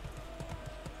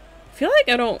 I feel like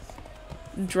I don't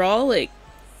draw like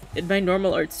in my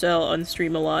normal art style on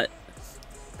stream a lot,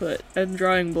 but I'm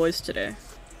drawing boys today.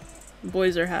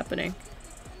 Boys are happening.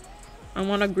 I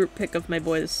want a group pic of my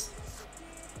boys.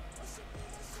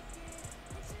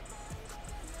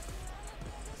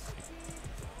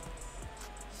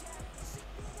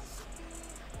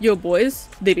 Yo boys,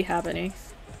 they be happening.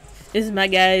 This is my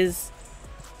guys.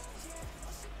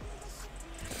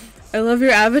 I love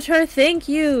your avatar, thank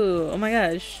you! Oh my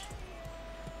gosh.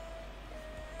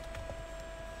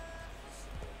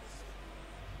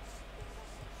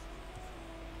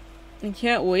 I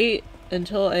can't wait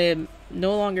until I am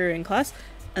no longer in class,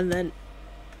 and then,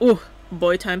 ooh,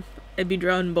 boy time. I'd be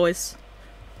drawing boys.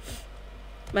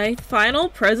 My final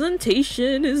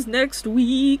presentation is next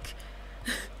week.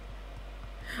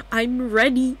 I'm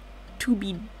ready to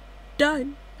be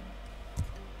done.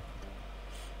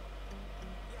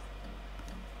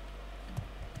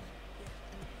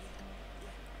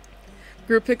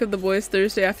 Group pick of the boys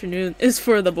Thursday afternoon is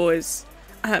for the boys.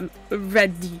 I'm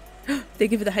ready.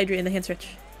 Thank you for the hydrate and the hand stretch.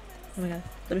 Oh my god.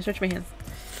 Let me stretch my hand.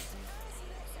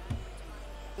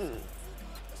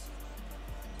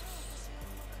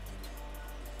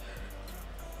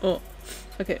 Oh.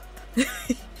 Okay.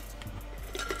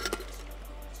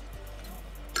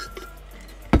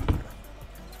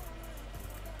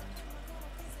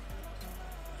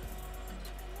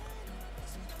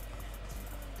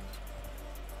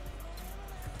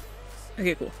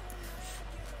 Okay, cool.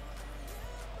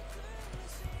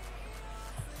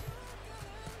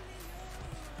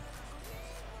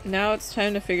 Now it's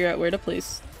time to figure out where to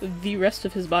place the rest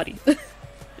of his body.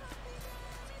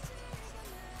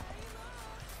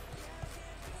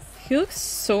 He looks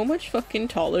so much fucking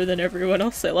taller than everyone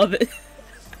else. I love it.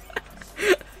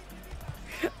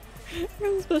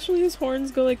 Especially his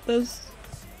horns go like this.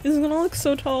 He's gonna look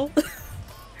so tall.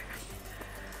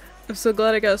 I'm so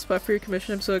glad I got a spot for your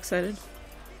commission. I'm so excited.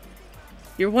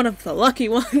 You're one of the lucky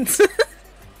ones.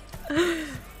 I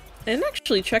didn't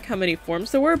actually check how many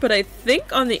forms there were, but I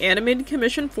think on the animated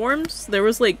commission forms there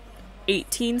was like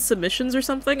 18 submissions or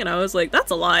something, and I was like,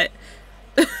 that's a lot.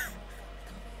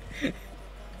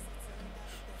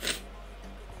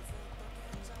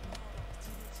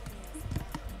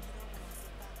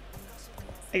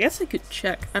 I guess I could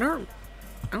check. I don't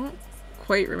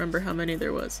quite remember how many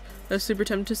there was. I was super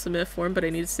tempted to submit a form, but I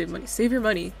need to save money. Save your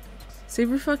money. Save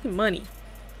your fucking money.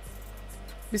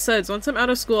 Besides, once I'm out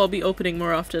of school, I'll be opening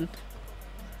more often.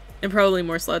 And probably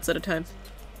more slots at a time.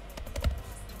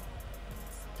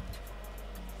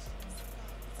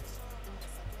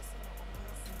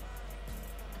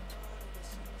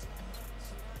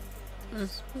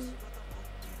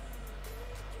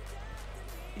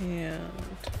 And...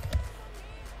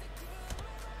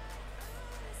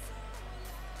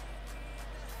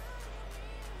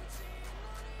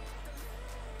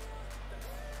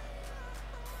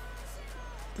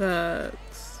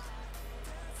 that's...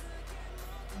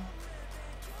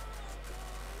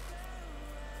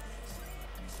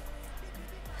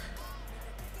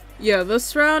 yeah,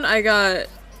 this round I got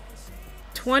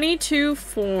 22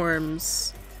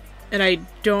 forms, and I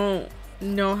don't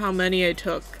know how many I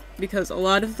took, because a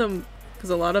lot of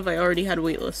I already had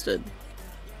waitlisted.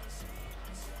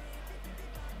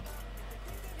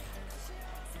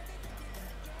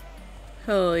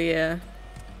 Hell yeah.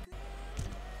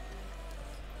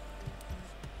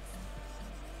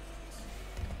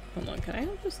 Hold on, can I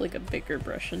have just like a bigger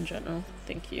brush in general?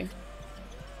 Thank you.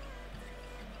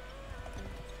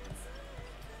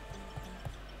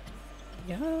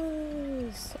 Yes.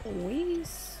 his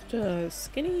waist,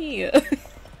 skinny.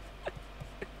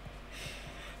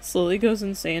 Slowly goes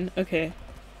insane. Okay.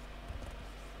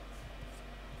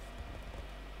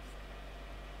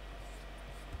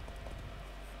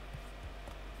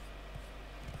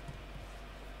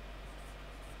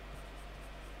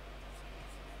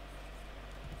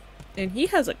 And he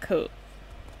has a coat.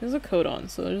 He has a coat on,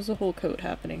 so there's a whole coat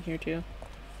happening here too.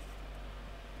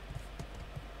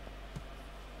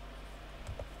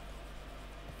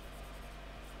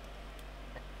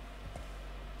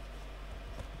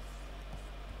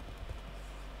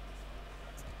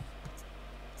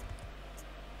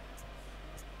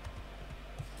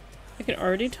 I can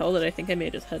already tell that I think I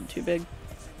made his head too big.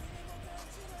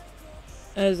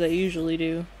 As I usually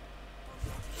do.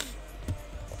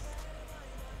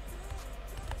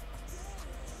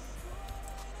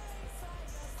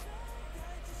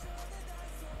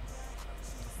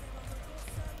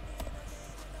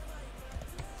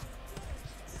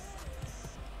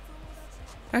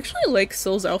 I actually like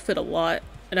Syl's outfit a lot,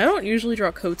 and I don't usually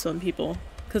draw coats on people,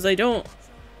 because I don't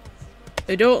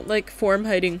like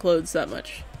form-hiding clothes that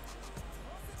much.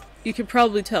 You can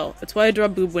probably tell. It's why I draw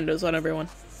boob windows on everyone.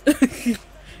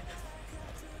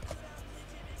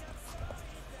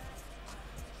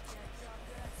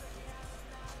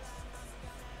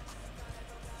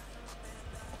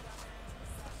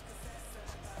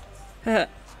 Ha,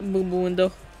 boob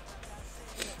window.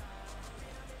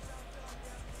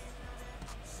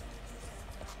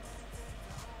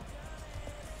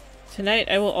 Tonight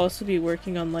I will also be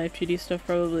working on live 2D stuff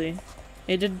probably.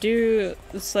 I did do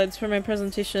the slides for my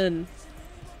presentation,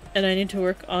 and I need to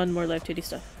work on more live 2D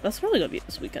stuff. That's probably gonna be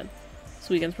this weekend. This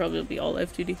weekend's probably will be all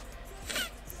live 2D.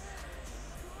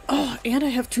 Oh, and I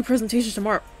have 2 presentations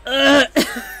tomorrow. I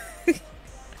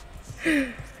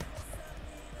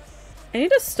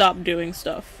need to stop doing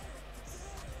stuff.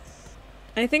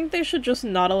 I think they should just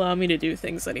not allow me to do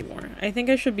things anymore. I think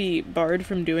I should be barred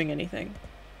from doing anything.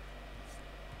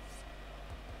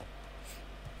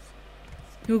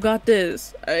 Who got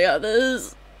this? I got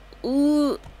this.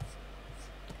 Ooh.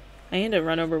 I need to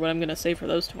run over what I'm gonna say for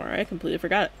those tomorrow. I completely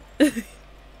forgot.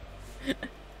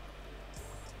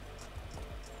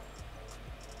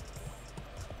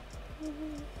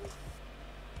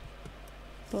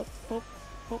 Pop, pop,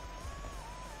 pop.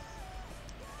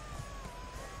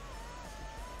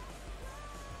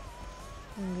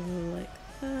 Like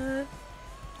that.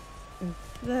 And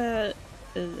that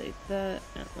is like that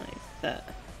and like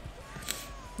that.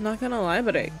 Not gonna lie,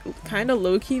 but I kinda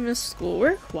low-key miss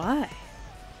schoolwork? Why?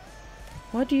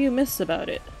 What do you miss about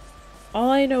it?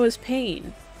 All I know is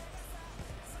pain.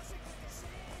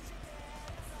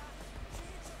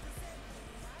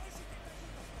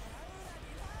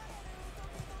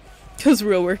 Cause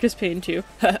real work is pain too.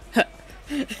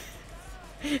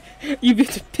 You get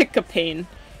to pick a pain.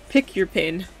 Pick your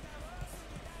pain.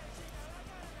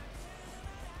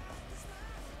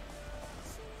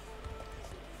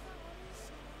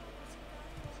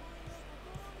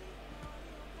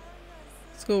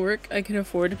 Schoolwork, I can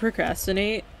afford to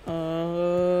procrastinate.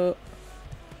 I'm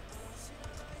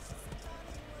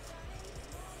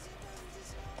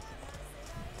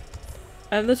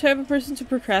the type of person to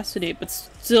procrastinate, but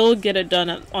still get it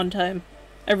done on time.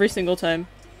 Every single time.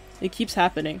 It keeps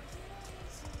happening.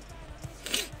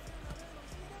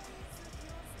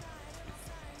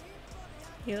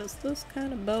 Yes, this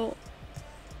kind of belt.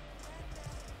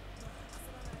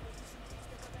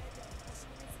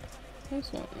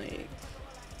 This one, like...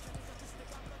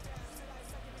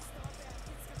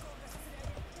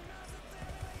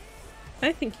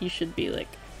 I think he should be, like,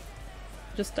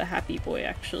 just a happy boy,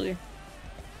 actually.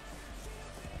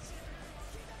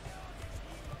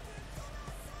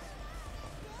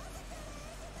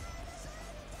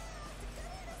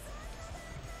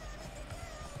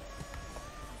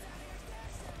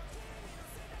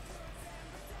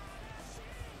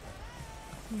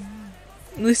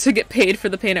 At least I get paid for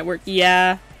the pain at work.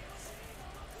 Yeah.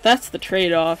 That's the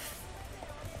trade-off.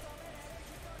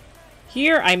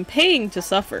 Here, I'm paying to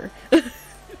suffer.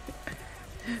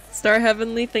 Star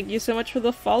Heavenly, thank you so much for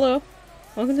the follow.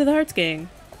 Welcome to the Hearts Gang.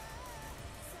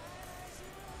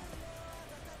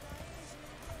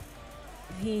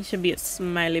 He should be a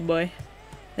smiley boy.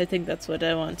 I think that's what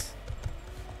I want.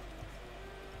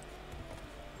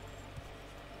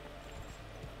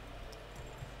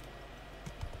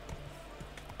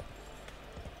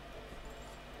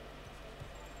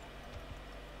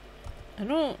 I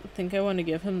don't think I want to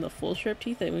give him the full sharp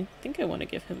teeth. I think I want to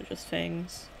give him just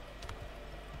fangs.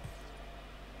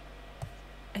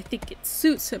 I think it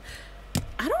suits him.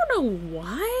 I don't know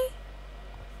why.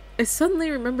 I suddenly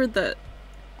remembered that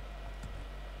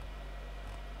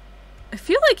I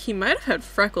feel like he might have had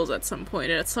freckles at some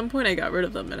point, and at some point I got rid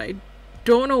of them, and I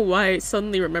don't know why I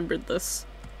suddenly remembered this.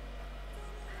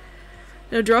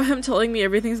 Now draw him telling me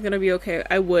everything's gonna be okay.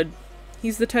 I would.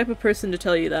 He's the type of person to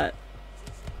tell you that.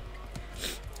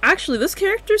 Actually, this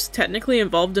character's technically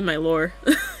involved in my lore.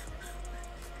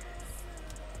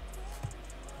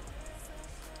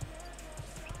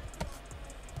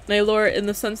 My lore in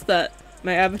the sense that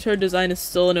my avatar design is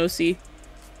still an OC.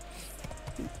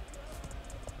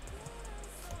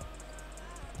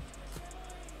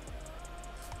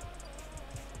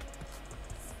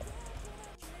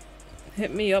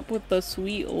 Hit me up with the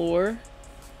sweet lore.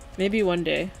 Maybe one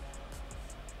day.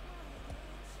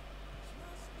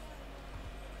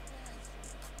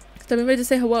 Stop me to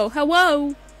say hello.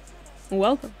 Hello!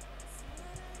 Welcome.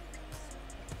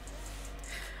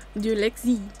 Dear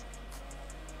Lexi.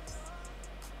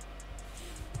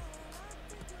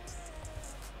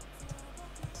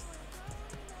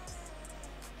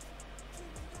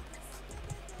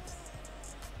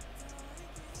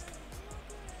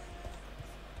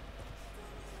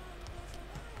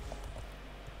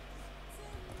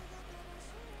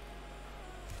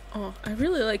 Oh, I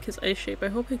really like his eye shape. I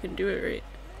hope I can do it right.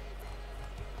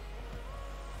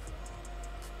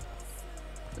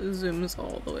 Zooms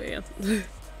all the way in.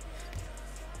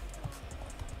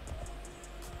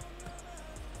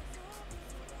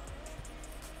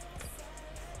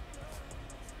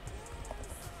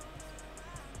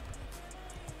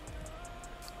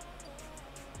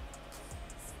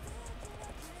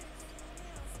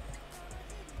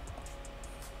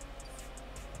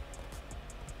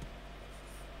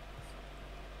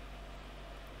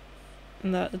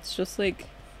 And that it's just like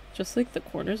the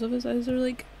corners of his eyes are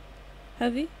like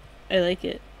heavy. I like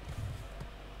it.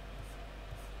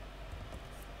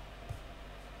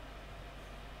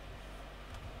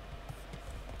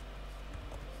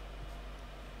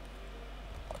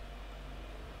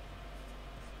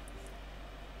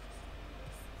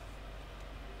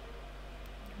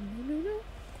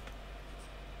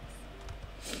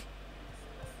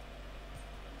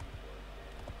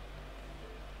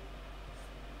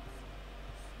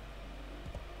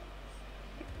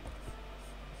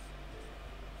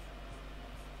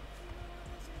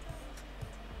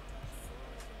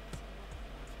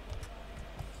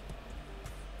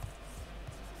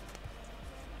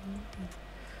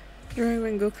 Drawing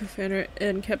when Goku fan art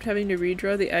and kept having to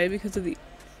redraw the eye because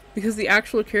the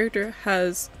actual character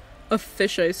has a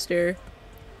fisheye stare.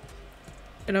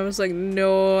 And I was like,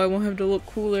 no, I won't have to look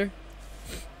cooler.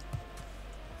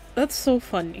 That's so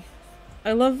funny.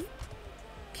 I love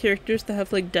characters that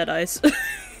have like dead eyes.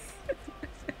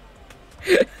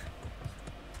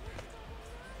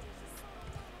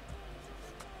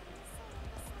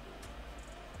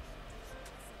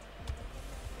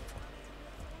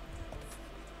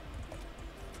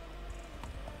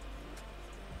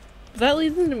 That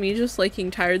leads into me just liking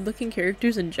tired looking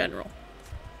characters in general.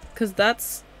 Cause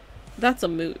that's a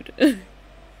mood.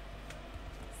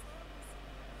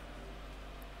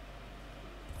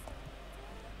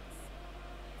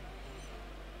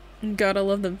 Gotta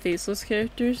love them faceless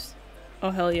characters.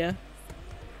 Oh hell yeah.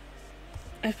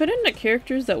 I've been into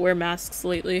characters that wear masks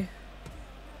lately.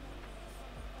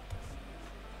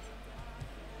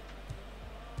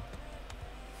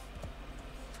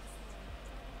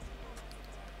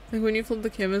 Like when you flip the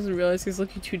cameras and realize he's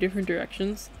looking two different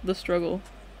directions, the struggle.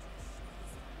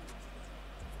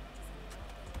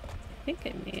 I think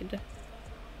I made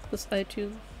this eye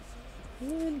too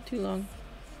long.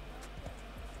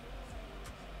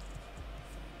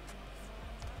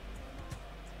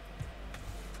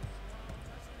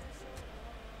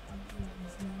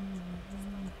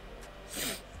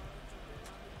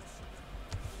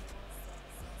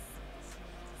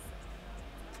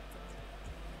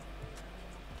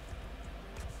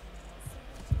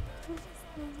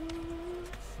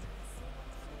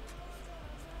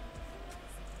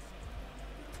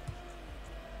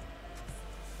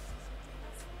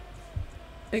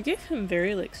 I gave him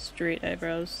very like straight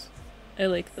eyebrows. I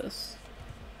like this.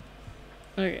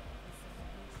 Okay.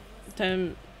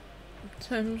 Time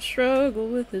to struggle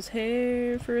with his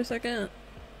hair for a second.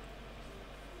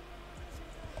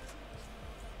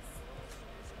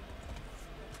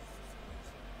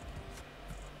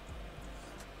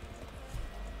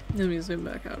 Let me zoom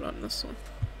back out on this one.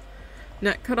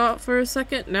 Neck cut off for a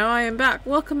second. Now I am back.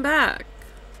 Welcome back.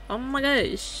 Oh my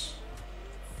gosh.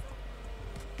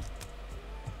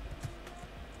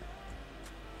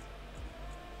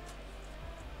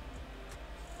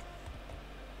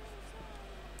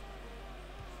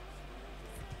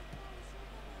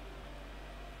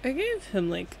 I gave him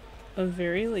like a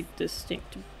very like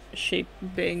distinct shape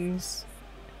bangs.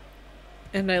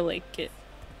 And I like it.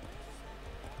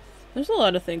 There's a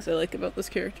lot of things I like about this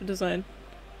character design.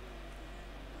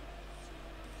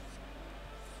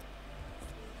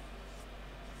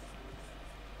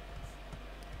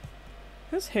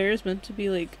 His hair is meant to be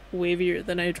like wavier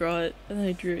than I draw it, and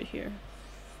I drew it here.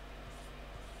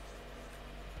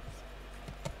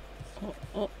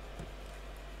 Oh.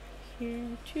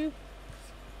 Here too.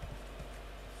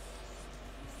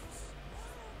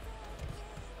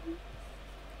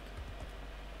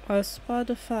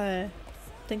 Spotify.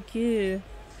 Thank you.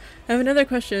 I have another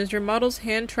question. Is your model's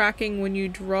hand tracking when you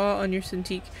draw on your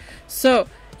Cintiq? So,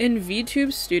 in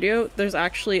VTube Studio, there's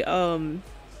actually,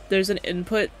 there's an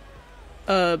input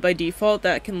by default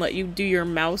that can let you do your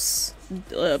mouse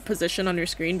position on your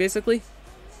screen, basically.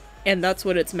 And that's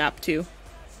what it's mapped to.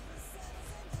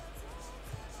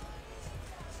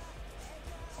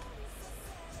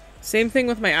 Same thing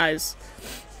with my eyes.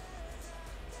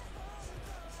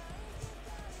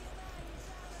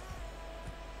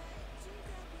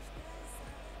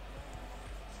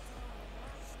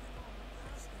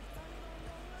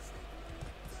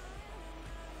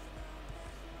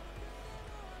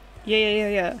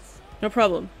 Yeah. No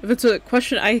problem. If it's a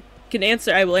question I can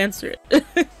answer, I will answer it.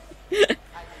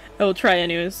 I will try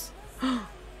anyways.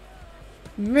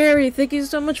 Mary, thank you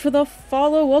so much for the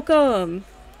follow. Welcome.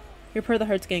 You're part of the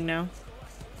Hearts gang now.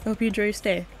 I hope you enjoy your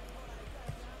stay.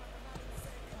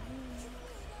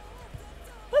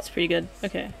 That's pretty good.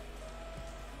 Okay.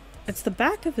 It's the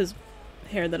back of his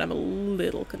hair that I'm a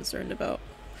little concerned about.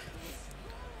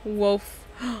 Woof.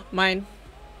 Mine.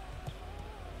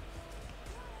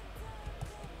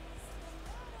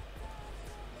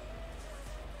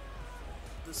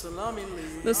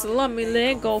 The salami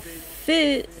leg gon'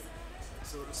 fit.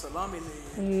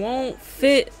 Won't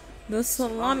fit. The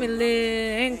salami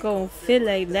leg ain't gon' fit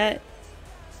like that.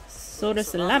 So the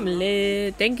salami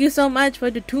leg. Thank you so much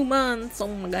for the 2 months. Oh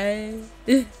my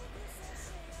god.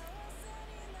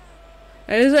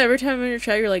 Every time I'm in your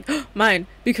chat, you're like, oh, mine,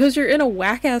 because you're in a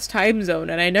whack ass time zone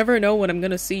and I never know when I'm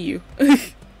gonna see you.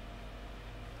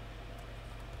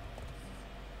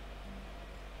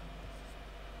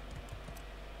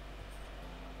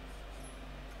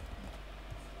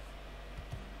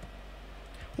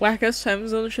 Whack-ass time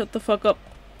zone, shut the fuck up.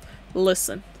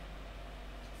 Listen.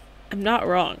 I'm not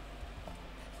wrong.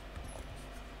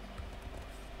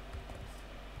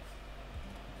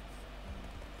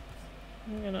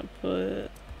 I'm gonna put...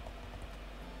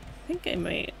 I think I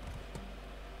might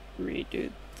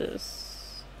redo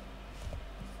this.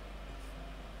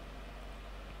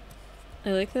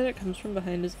 I like that it comes from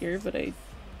behind his ear, but I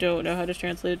don't know how to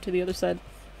translate it to the other side.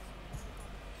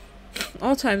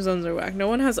 All time zones are whack. No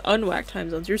one has unwhacked time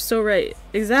zones. You're so right.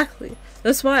 Exactly.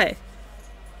 That's why.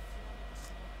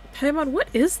 Paimon, what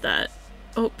is that?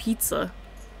 Oh, pizza.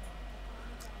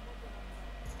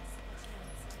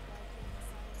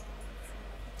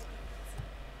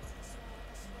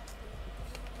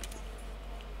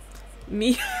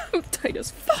 Me? I'm tight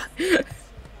as fuck.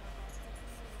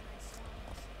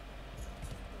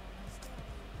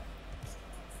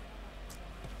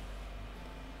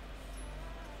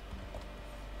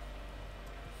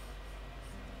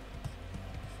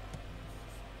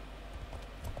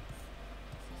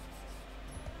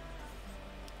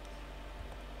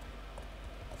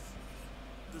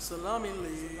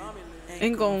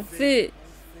 Ain't gon' fit.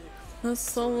 The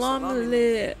salami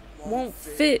lid won't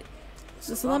fit.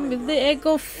 The salami lid ain't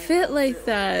gon' fit like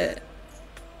that.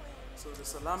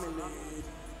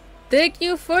 Thank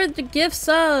you for the gift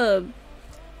sub.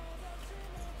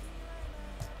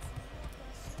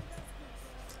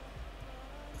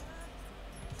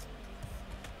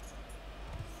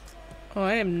 Oh,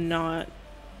 I am not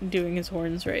doing his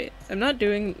horns right. I'm not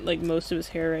doing like most of his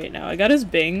hair right now. I got his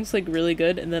bangs like really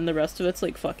good and then the rest of it's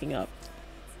like fucking up.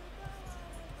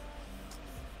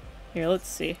 Here, let's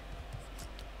see.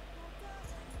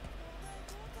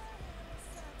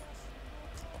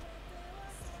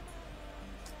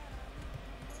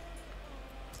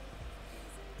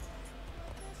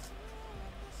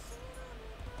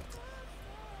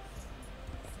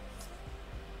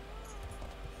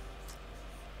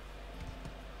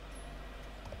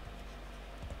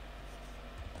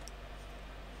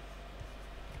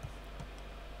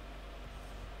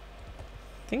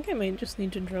 I think I might just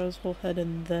need to draw his whole head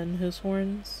and then his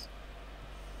horns.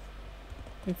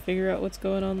 And figure out what's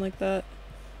going on like that.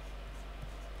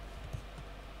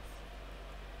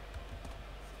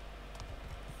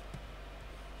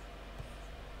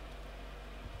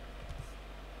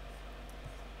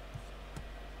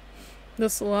 The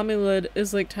salami lid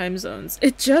is like time zones.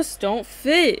 It just don't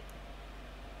fit!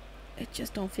 It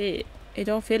just don't fit. It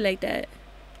don't fit like that.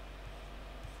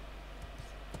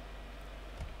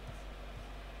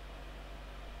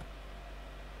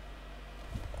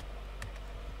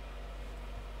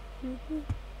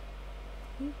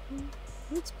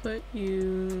 Let's put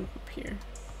you up here.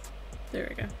 There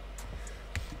we go.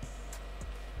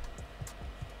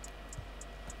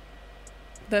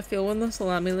 That feel when the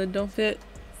salami lid don't fit?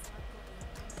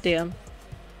 Damn.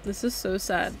 This is so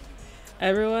sad.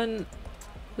 Everyone,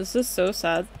 this is so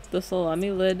sad. The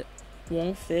salami lid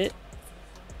won't fit.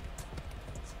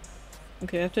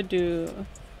 Okay, I have to do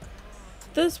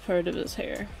this part of his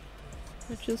hair,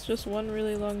 which is just one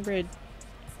really long braid.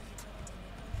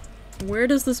 Where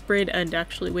does this braid end,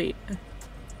 actually? Wait.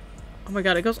 Oh my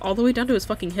god, it goes all the way down to his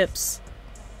fucking hips.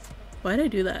 Why did I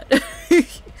do that?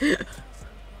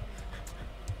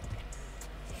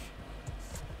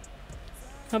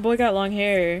 My boy got long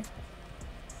hair.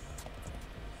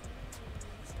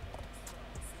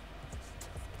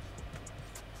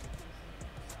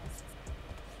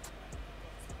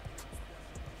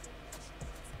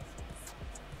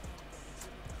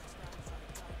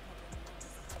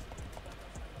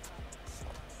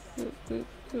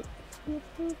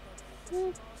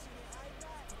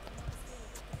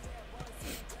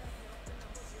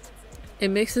 It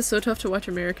makes it so tough to watch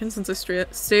American since I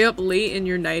stay up late and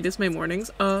your night is my mornings.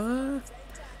 I'll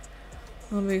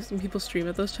make some people stream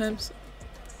at those times.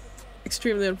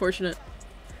 Extremely unfortunate.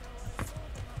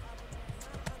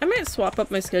 I might swap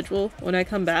up my schedule when I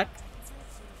come back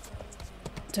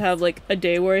to have like a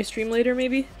day where I stream later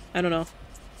maybe? I don't know.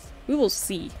 We will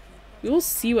see. We will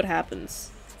see what happens.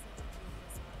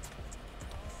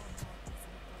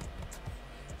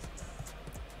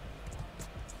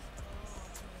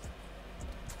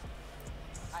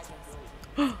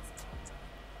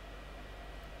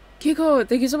 Kiko,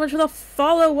 thank you so much for the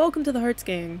follow. Welcome to the Hearts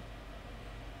Gang.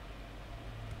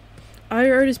 Oh,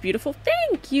 your art is beautiful.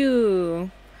 Thank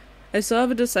you. I still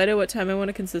haven't decided what time I want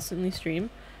to consistently stream.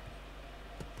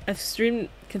 I've streamed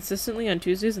consistently on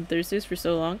Tuesdays and Thursdays for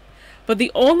so long, but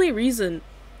the only reason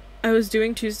I was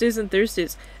doing Tuesdays and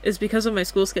Thursdays is because of my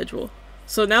school schedule.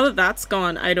 So now that that's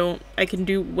gone, I can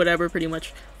do whatever pretty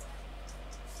much.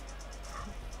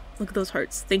 Look at those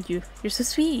hearts. Thank you. You're so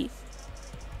sweet.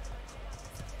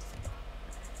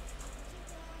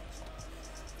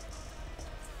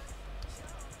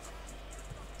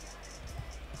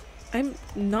 I'm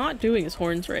not doing his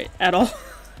horns right at all.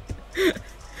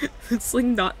 It's like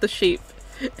not the shape.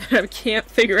 I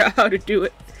can't figure out how to do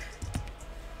it.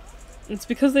 It's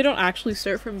because they don't actually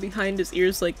start from behind his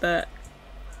ears like that.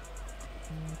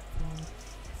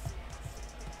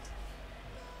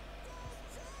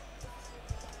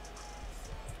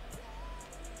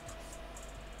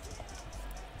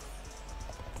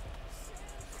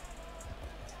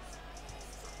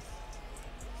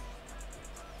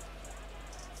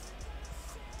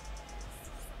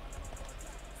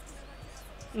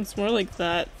 It's more like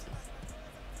that.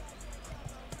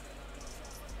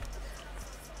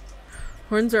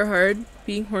 Horns are hard.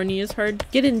 Being horny is hard.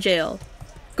 Get in jail.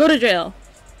 Go to jail.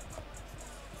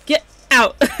 Get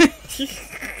out.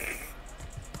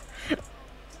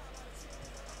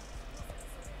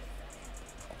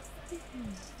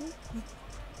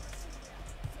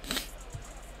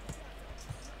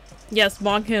 Yes,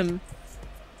 bonk him.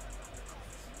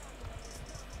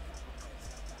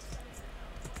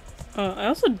 I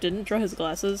also didn't draw his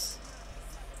glasses.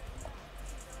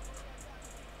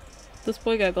 This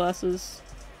boy got glasses.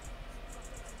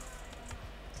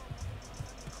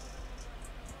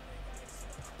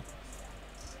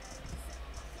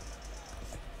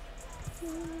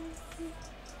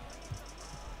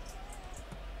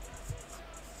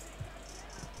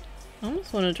 I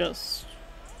almost want to just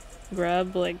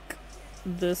grab like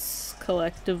this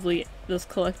collective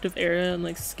area and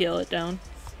like scale it down.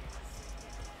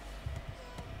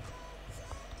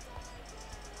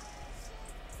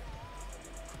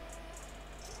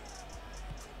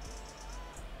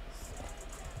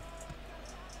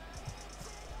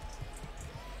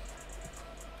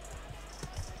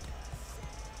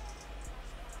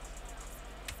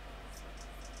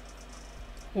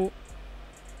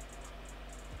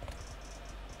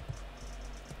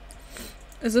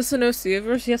 Is this an OC of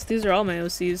yours? Yes, these are all my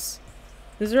OCs.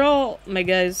 These are all my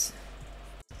guys.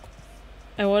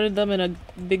 I wanted them in a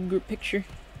big group picture.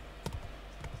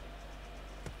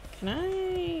 Can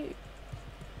I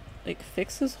like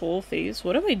fix his whole face?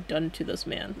 What have I done to this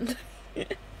man?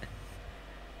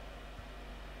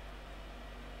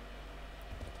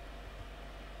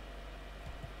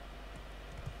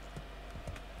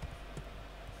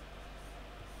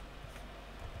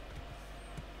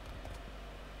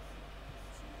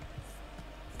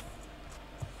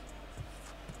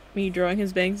 Me drawing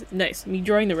his bangs? Nice. Me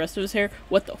drawing the rest of his hair?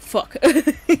 What the fuck?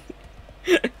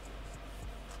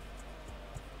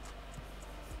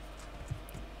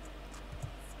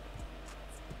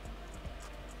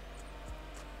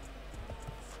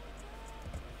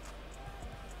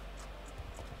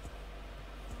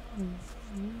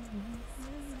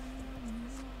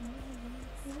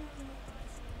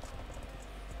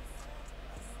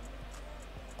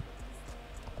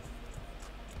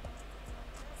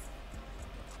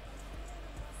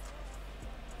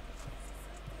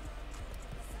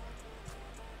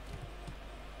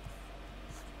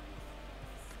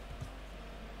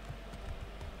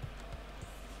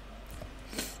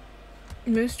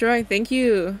 Moose drawing, thank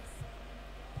you.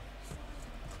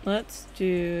 Let's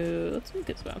make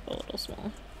this map a little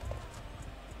smaller.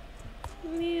 A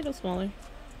little smaller.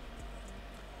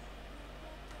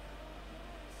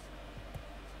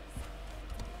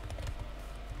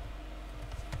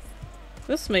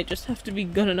 This might just have to be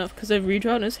good enough because I've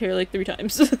redrawn his hair like 3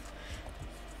 times.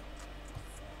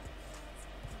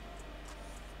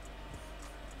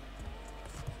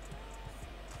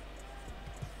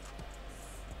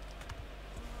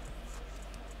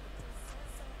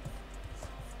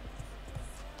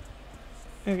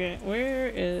 Okay, where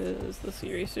is this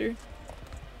eraser?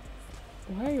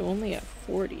 Why are you only at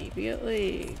 40? Be at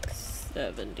like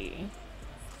 70.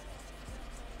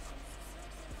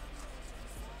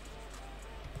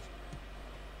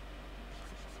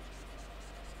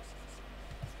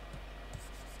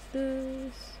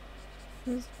 This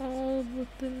is all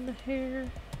within the hair.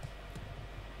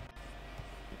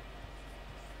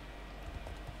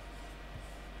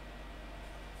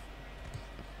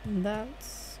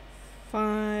 That's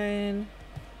fine.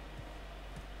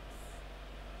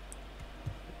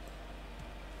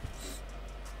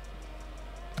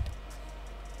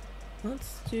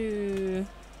 Let's do...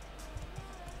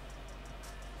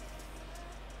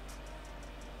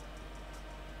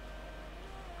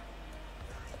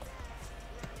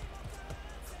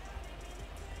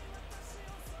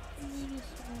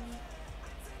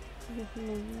 give him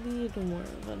a little more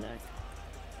of a neck.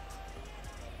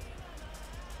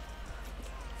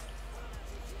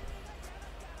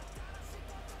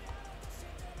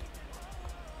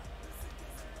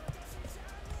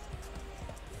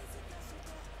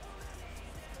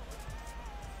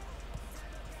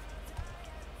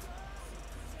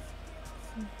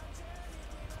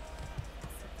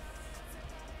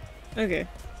 Okay.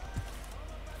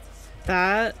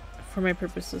 That, for my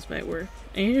purposes, might work.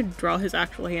 I need to draw his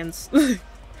actual hands.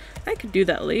 I could do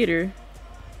that later.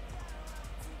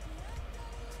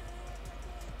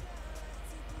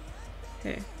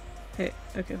 Hey. Hey.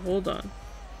 Okay, hold on.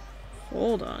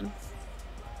 Hold on.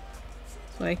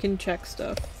 So I can check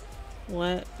stuff.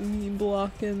 Let me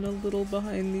block in a little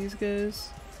behind these guys.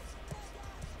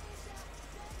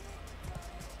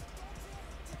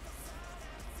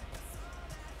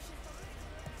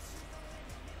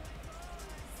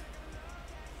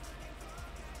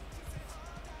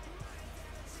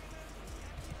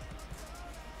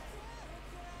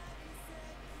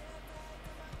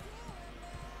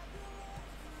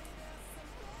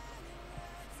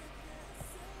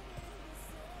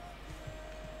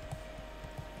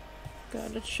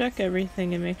 Gotta check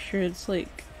everything and make sure it's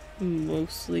like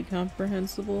mostly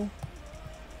comprehensible.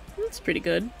 That's pretty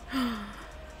good.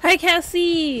 Hi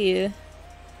Cassie!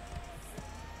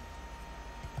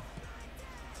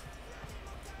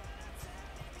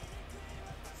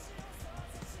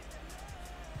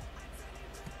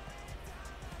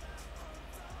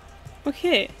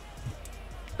 Okay.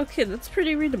 Okay, that's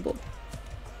pretty readable.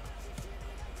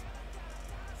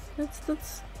 That's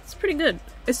pretty good.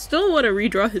 I still want to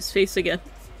redraw his face again.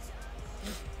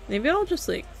 Maybe I'll just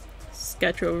like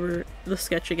sketch over the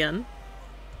sketch again.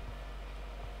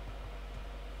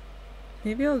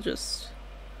 Maybe I'll just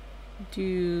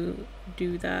do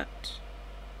that.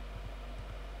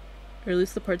 Or at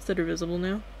least the parts that are visible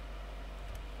now.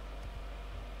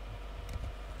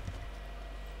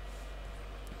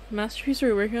 Masterpiece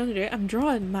we're working on today. I'm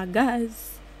drawing my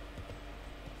guys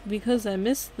because I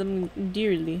miss them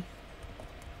dearly.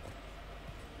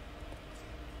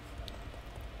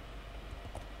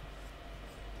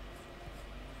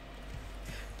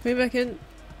 Maybe I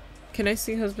can I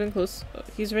see husband close? Oh,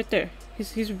 he's right there.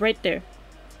 He's right there.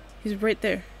 He's right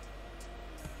there.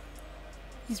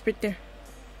 He's right there.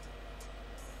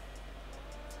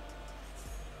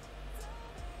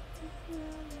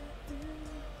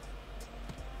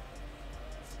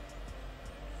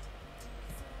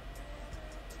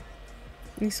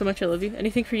 Thanks so much, I love you.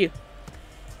 Anything for you.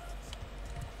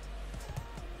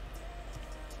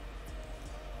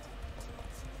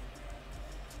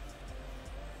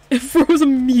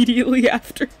 immediately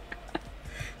after.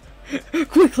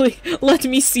 Quickly, let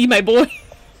me see my boy.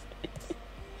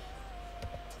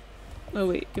 Oh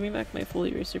wait, give me back my full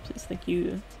eraser, please. Thank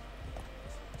you.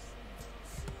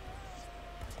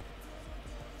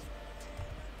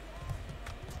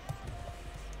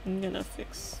 I'm gonna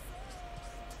fix.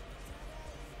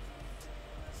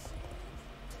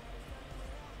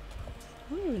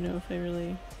 I don't even know if I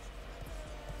really.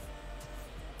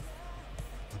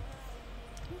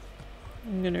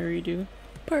 I'm gonna redo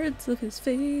parts of his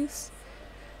face.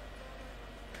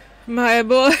 My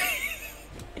boy.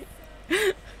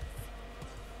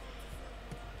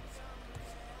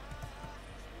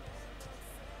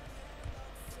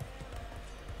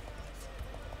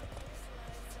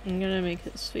 I'm gonna make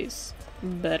his face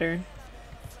better.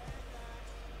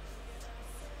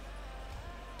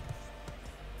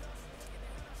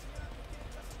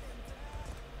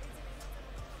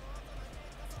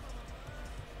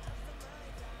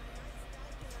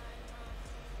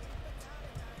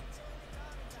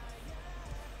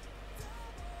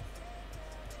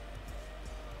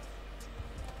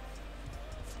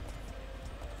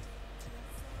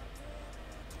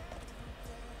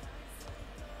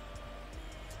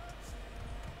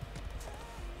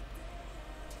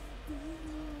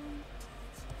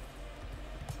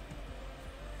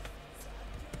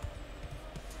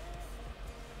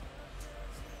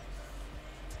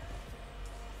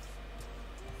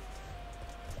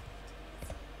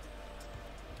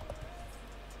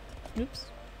 Oops.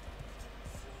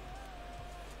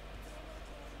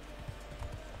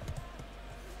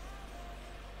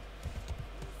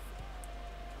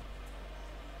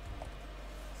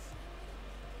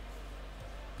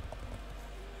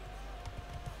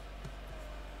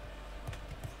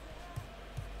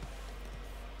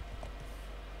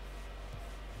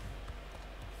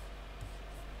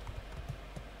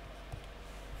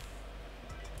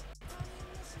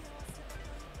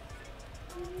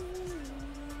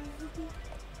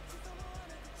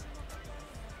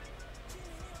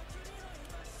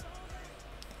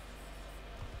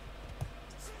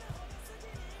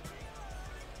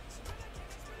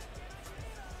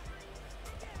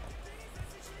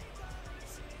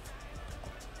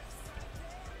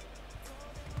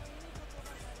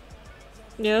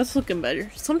 Yeah, it's looking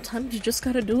better. Sometimes you just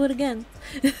gotta do it again.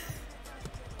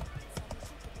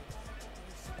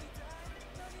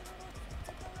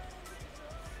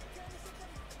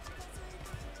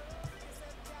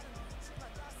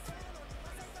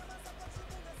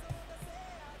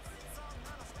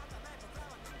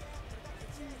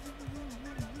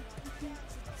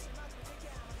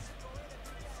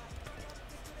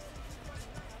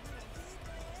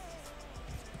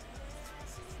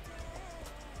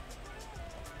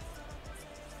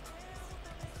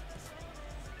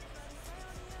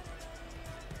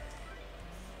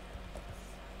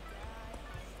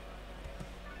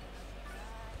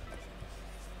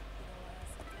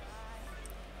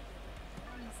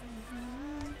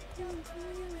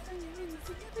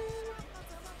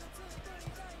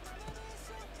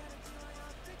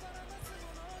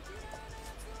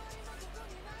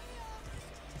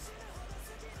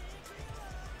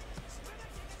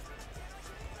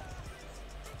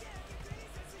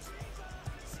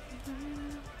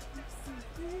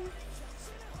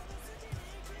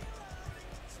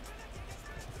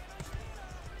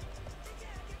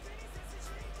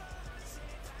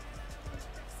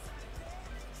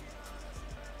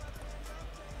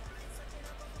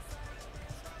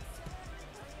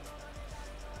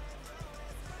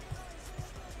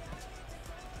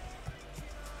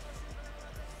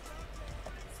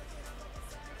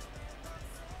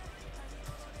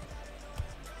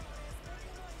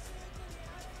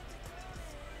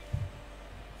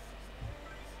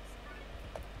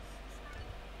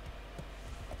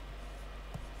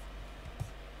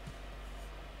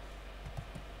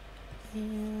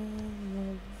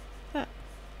 And that.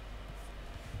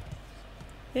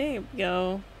 There we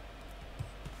go.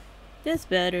 That's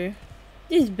better.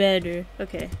 This is better.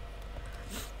 Okay.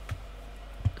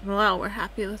 Well, we're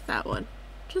happy with that one.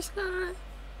 Just gotta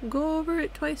go over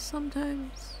it twice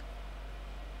sometimes.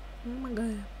 Oh my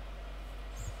god.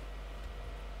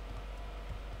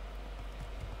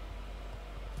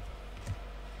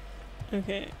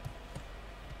 Okay.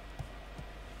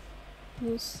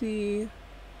 We'll see.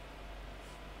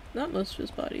 Not most of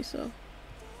his body, so.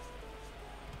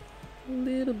 A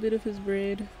little bit of his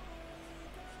braid.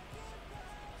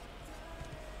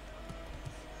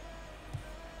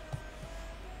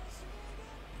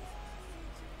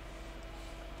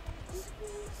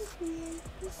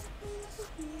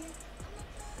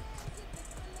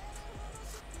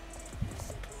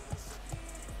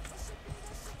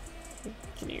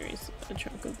 Can you erase a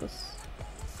chunk of this?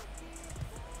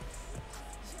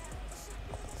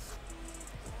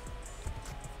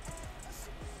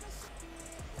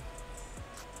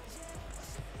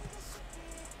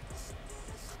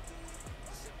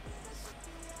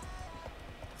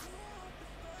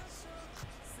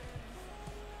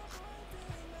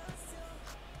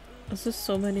 This is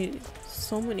so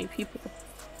many people.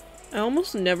 I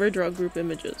almost never draw group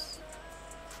images.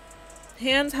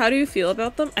 Hands, how do you feel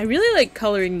about them? I really like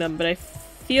coloring them, but I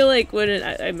feel like when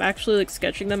I'm actually like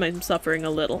sketching them, I'm suffering a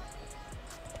little.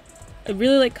 I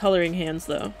really like coloring hands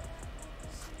though.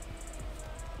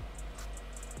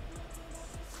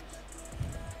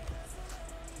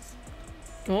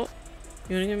 Oh,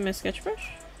 you wanna give me my sketch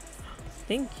brush?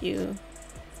 Thank you.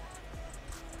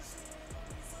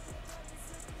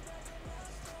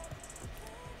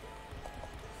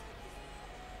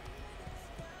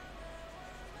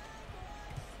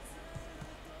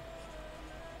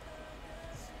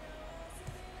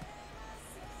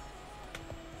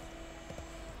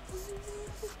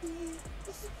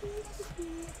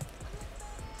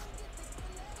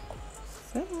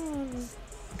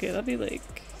 Okay, that'll be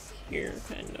like here,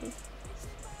 kind of.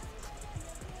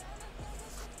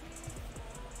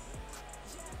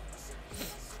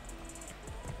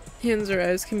 Hands or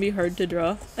eyes can be hard to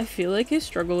draw. I feel like I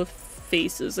struggle with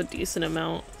faces a decent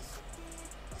amount.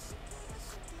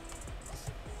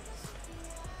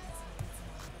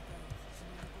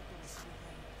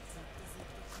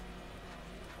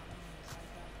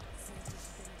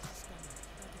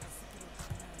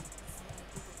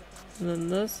 And then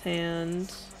this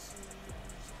hand,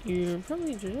 you're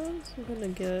probably just gonna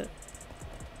get...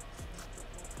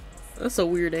 That's a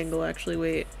weird angle, actually.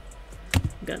 Wait.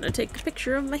 I'm gonna take a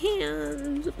picture of my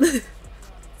hand. It's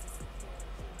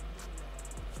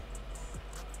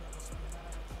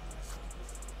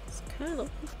kind of like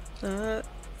that.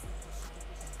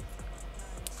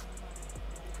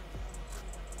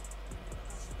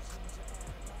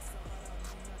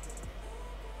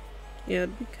 Yeah,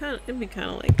 it'd be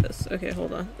kind of like this. Okay,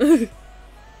 hold on.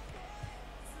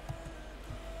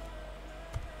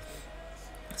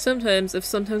 Sometimes, if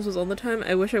sometimes was all the time,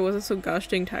 I wish I wasn't so gosh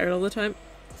dang tired all the time.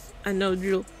 I know,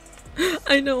 Jewel.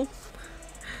 I know.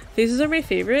 Faces are my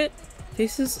favorite.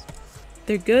 Faces,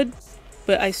 they're good,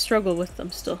 but I struggle with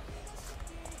them still.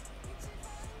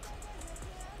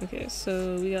 Okay,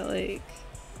 so we got like...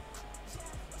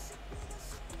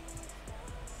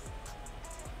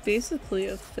 basically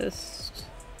a fist.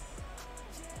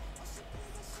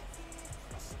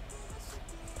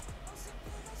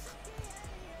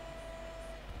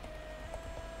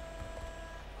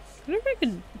 I wonder if I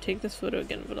could take this photo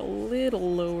again, but a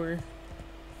little lower.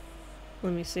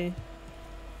 Let me see.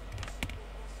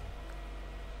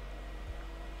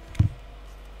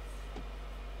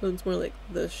 So it's more like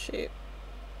this shape.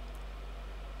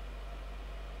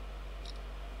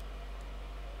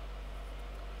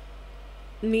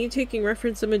 Me taking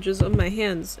reference images of my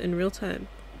hands in real time.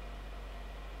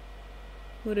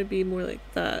 Would it be more like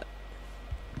that?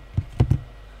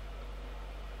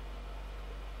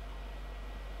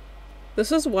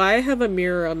 This is why I have a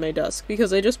mirror on my desk,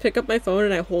 because I just pick up my phone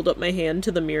and I hold up my hand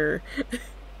to the mirror.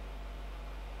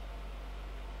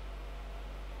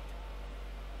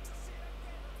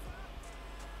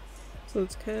 So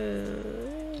it's kind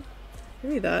of...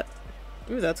 maybe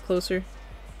that's closer.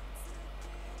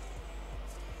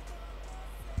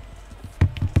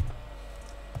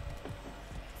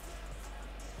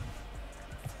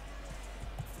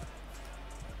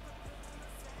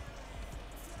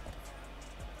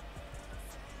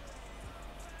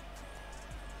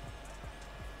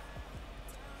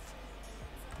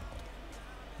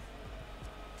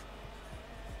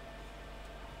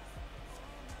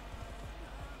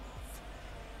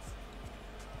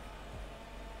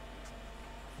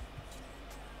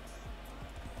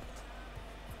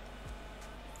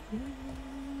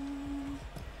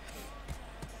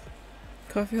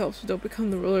 Coffee helps, but don't become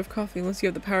the ruler of coffee unless you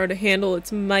have the power to handle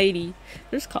its mighty.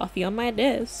 There's coffee on my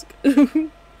desk.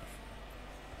 So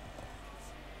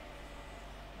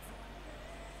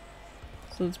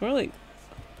it's more like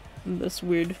this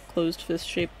weird closed fist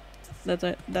shape.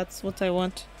 That's what I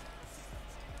want.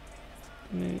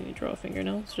 Maybe draw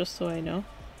fingernails just so I know.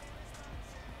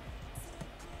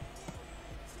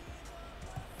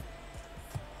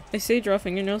 I say draw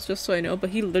fingernails just so I know,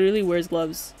 but he literally wears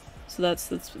gloves. So it's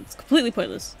completely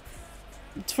pointless.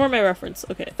 It's for my reference,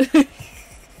 okay.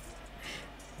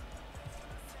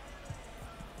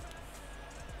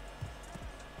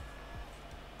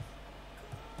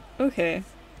 Okay.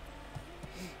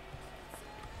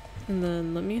 And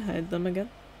then let me hide them again.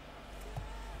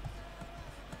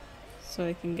 So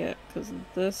I can get, because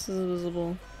this is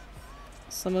visible.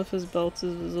 Some of his belt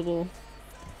is visible.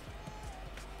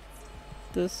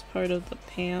 This part of the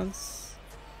pants.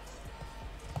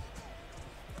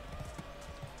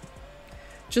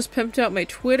 Just pimped out my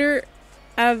Twitter.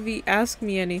 Avi, ask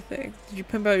me anything. Did you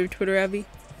pimp out your Twitter, Avi?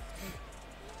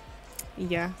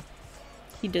 Yeah.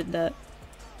 He did that.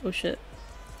 Oh shit.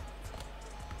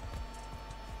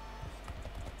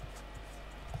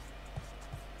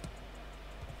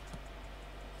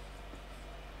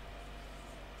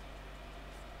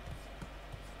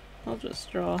 I'll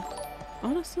just draw.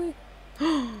 Honestly.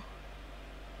 Oh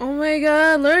my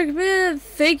god, Lurkman!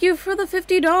 Thank you for the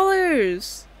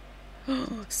 $50!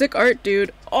 Sick art,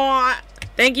 dude. Oh,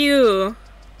 thank you!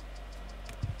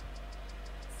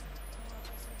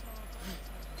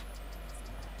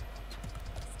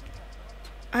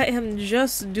 I am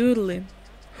just doodling.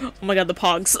 Oh my god, the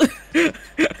pogs.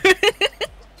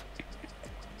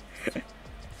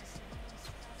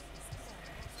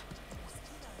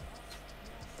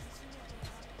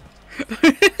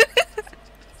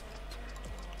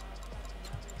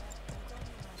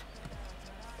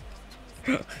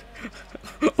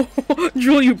 Oh,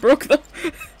 Jewel, you broke them.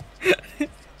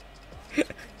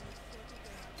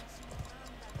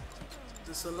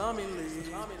 The salami lid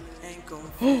ain't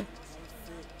gon' fit.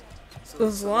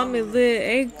 The salami lid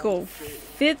ain't gon'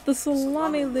 fit. The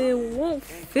salami lid won't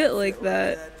fit like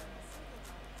that.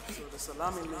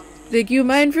 Thank you,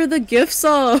 mine, for the gift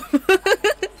sub.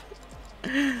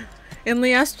 And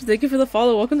Leaster, thank you for the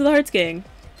follow. Welcome to the Hearts Gang.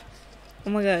 Oh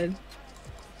my god.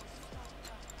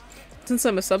 Since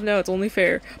I'm a sub now, it's only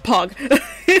fair. Pog.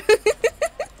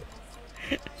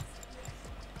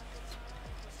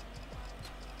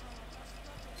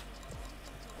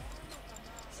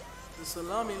 The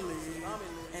salami lid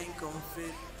ain't gon'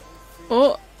 fit.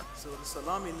 Oh. So the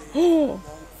salami lid Oh. won't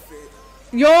fit.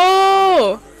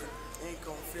 Yo! Ain't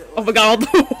gon' fit. Oh my god,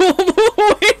 all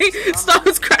the way! Stop,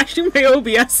 it's crashing my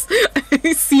OBS.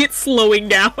 I see it slowing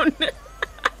down.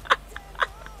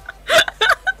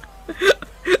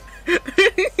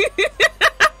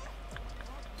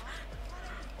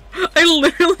 I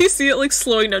literally see it like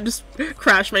slowing down, just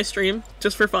crash my stream,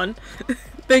 just for fun.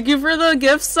 Thank you for the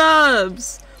gift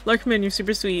subs! Larkman, you're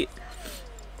super sweet.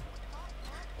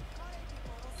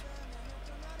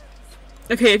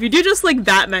 Okay, if you do just like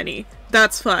that many,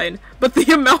 that's fine. But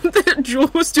the amount that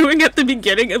Jewel was doing at the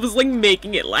beginning, it was like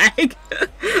making it lag.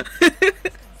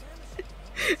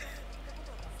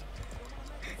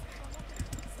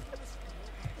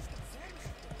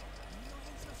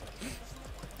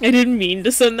 I didn't mean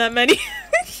to send that many.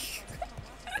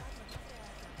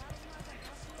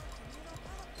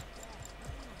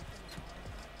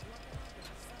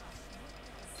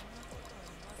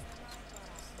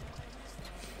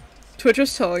 Twitch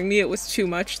was telling me it was too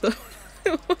much though.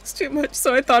 It was too much,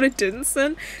 so I thought it didn't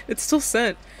send. It still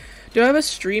sent. Do I have a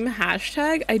stream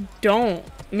hashtag? I don't.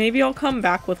 Maybe I'll come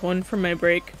back with one for my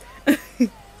break.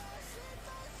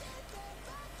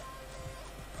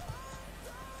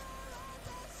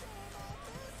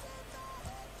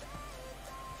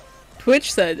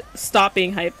 Twitch said, stop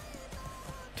being hype.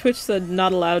 Twitch said,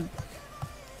 not allowed.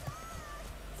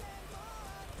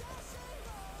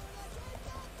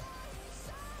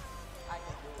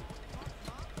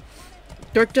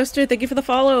 Dork Duster, thank you for the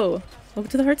follow.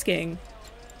 Welcome to the Hearts Gang.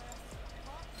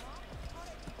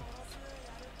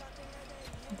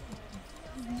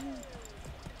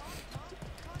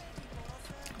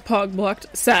 Pog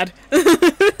blocked. Sad.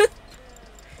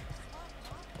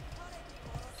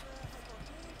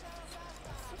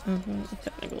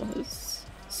 Technical, his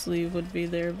sleeve would be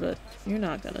there, but you're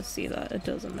not gonna see that. It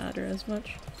doesn't matter as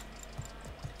much.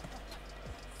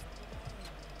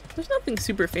 There's nothing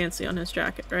super fancy on his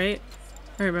jacket, right?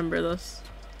 I remember this.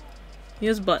 He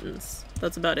has buttons.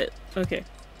 That's about it. Okay.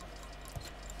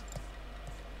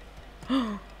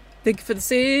 Thank you for the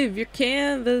save! Your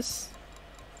canvas!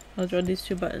 I'll draw these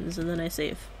two buttons and then I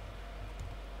save.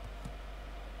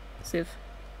 Save.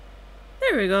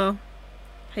 There we go.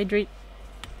 Hydrate.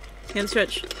 Hand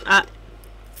stretch. Ah.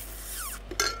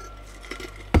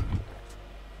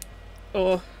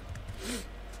 Oh.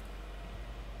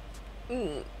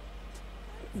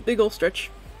 Big ol' stretch.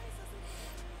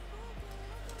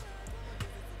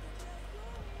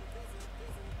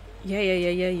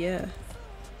 Yeah.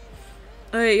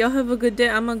 Alright, y'all have a good day.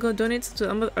 I'm gonna go donate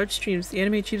to art streams. The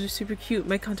anime chiefs are super cute.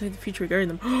 Might contact in the future regarding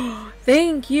them.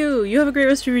 Thank you! You have a great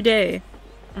rest of your day.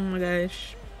 Oh my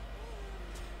gosh.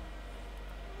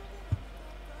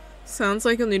 Sounds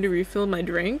like I'll need to refill my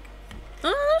drink.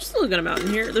 There's still a good amount in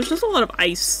here. There's just a lot of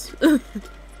ice.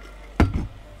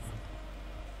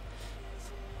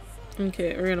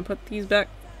 Okay, we're gonna put these back.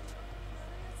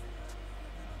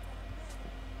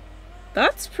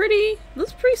 That's pretty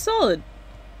solid.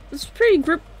 That's pretty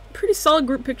solid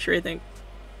group picture, I think.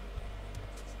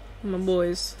 My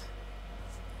boys.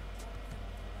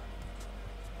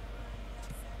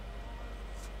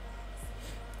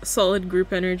 Solid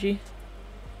group energy.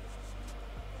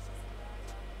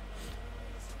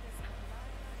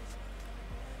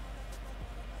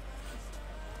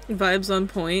 Vibes on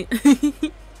point.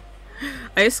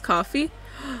 Iced coffee?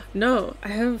 No, I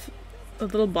have a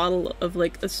little bottle of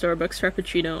like a Starbucks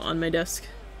Frappuccino on my desk.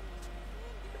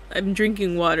 I'm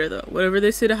drinking water though. Whatever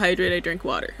they say to hydrate, I drink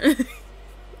water.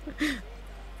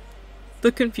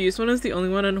 The confused one is the only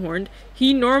one unhorned.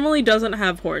 He normally doesn't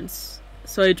have horns,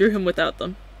 so I drew him without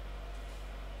them.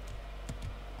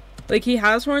 Like, he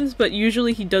has horns, but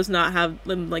usually he does not have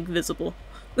them, like, visible.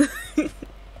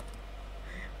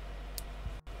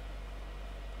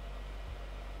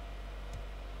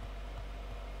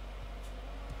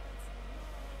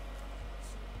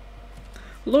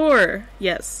 Lore!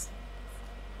 Yes.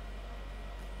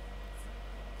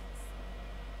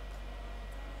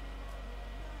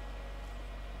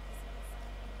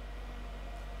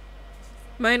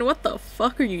 Mine, what the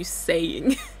fuck are you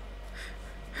saying?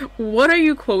 What are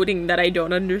you quoting that I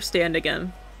don't understand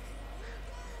again?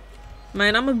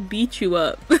 Mine, I'ma beat you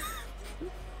up.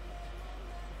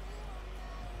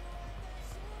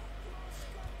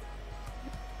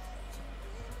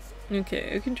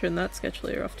 Okay, I can turn that sketch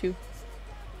layer off too.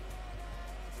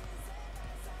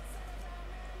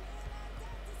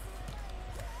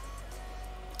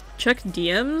 Check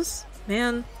DMs?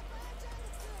 Man.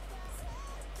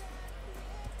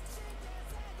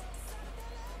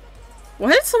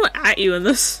 Why did someone at you in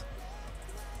this?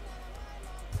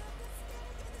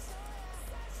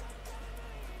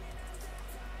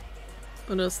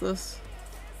 What is this?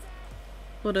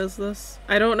 What is this?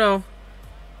 I don't know.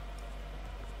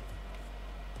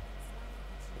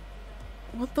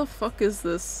 What the fuck is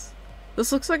this?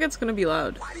 This looks like it's gonna be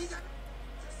loud.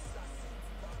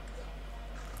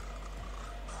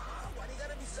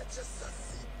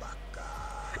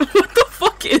 What the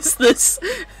fuck is this?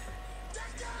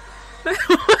 What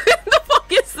the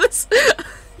fuck is this?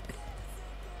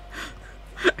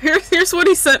 Here's what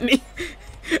he sent me.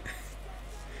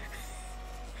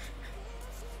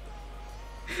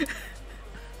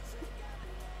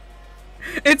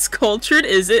 It's cultured,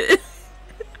 is it?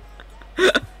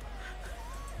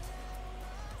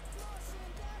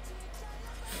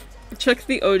 Check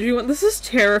the OG one. This is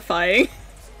terrifying.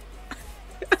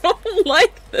 I don't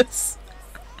like this.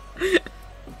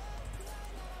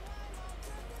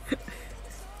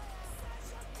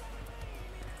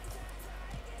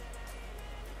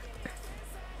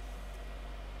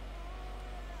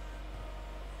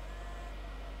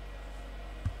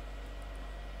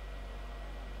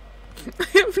 I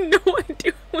have no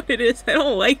idea what it is. I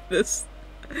don't like this.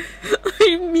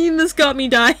 I mean, this got me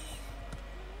dying.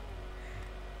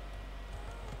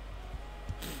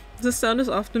 This sound is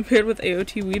often paired with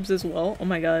AOT weebs as well. Oh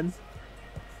my god.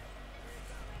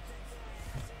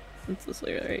 It's this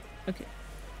layer, right? Okay.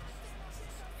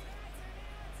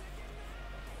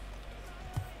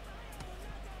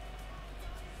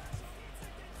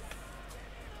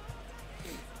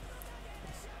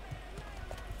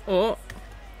 Oh.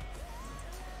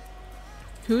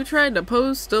 Who tried to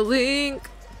post a link?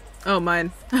 Oh,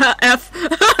 mine. F.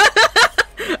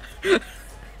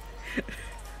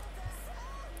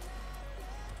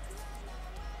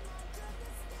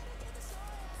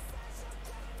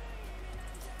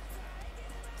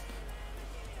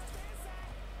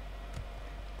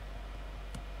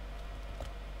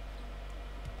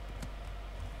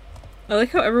 I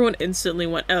like how everyone instantly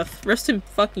went F. Rest in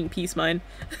fucking peace, mine.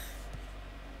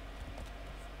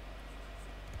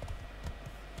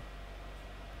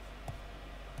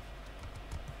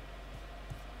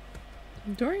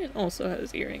 Dorian also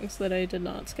has earrings that I did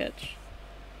not sketch.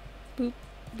 Boop,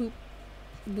 boop,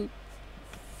 boop.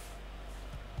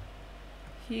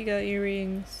 He got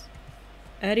earrings.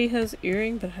 Addie has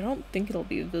earring, but I don't think it'll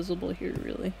be visible here,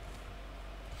 really.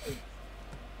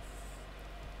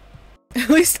 At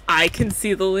least I can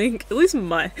see the link.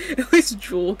 At least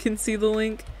Jewel can see the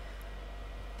link.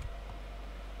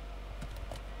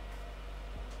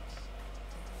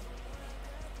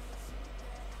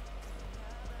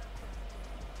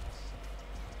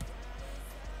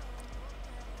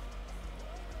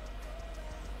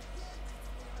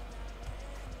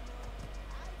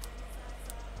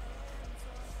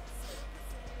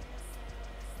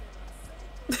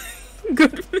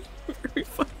 Good. Very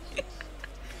funny.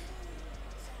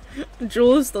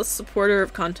 Jewel is the supporter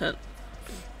of content.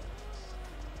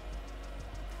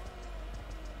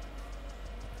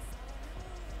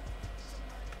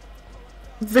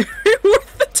 Very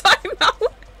worth the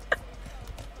timeout.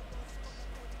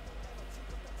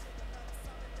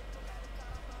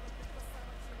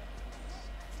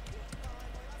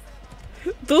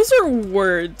 Those are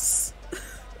words.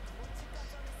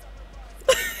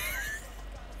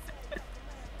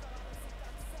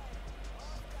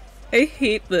 I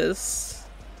hate this.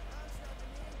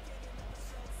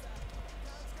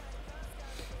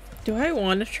 Do I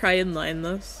want to try and line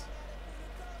this?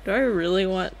 Do I really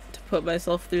want to put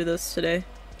myself through this today?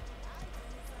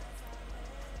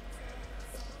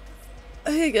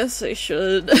 I guess I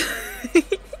should.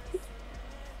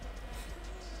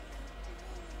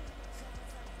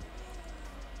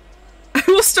 I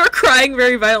will start crying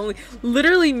very violently.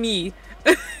 Literally me.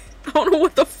 I don't know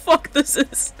what the fuck this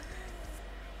is.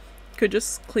 Could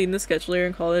just clean the sketch layer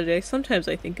and call it a day. Sometimes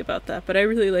I think about that, but I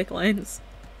really like lines.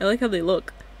 I like how they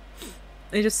look.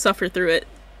 I just suffer through it.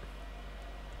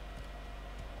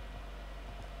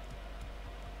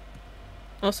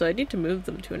 Also, I need to move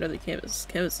them to another canvas.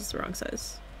 Canvas is the wrong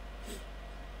size.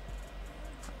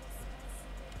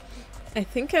 I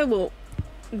think I will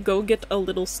go get a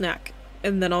little snack,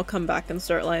 and then I'll come back and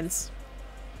start lines.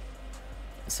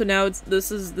 So now it's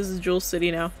this is Jewel City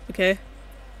now, okay?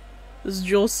 This is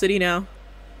Jewel City now.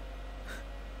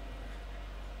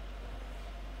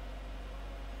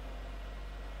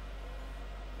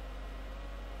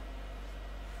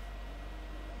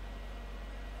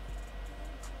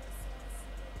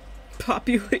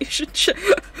 Population check.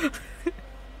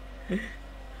 I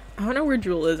don't know where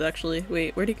Jewel is actually.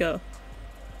 Wait, where'd he go?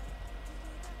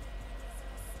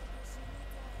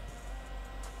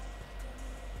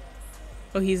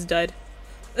 Oh, he's died.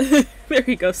 There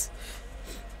he goes.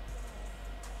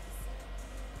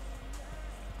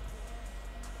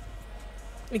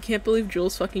 I can't believe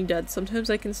Jewel's fucking dead. Sometimes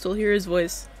I can still hear his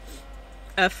voice.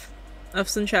 F.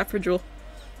 F's in chat for Jewel.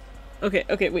 Okay,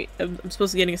 okay, wait. I'm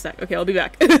supposed to be getting a snack. Okay, I'll be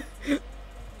back.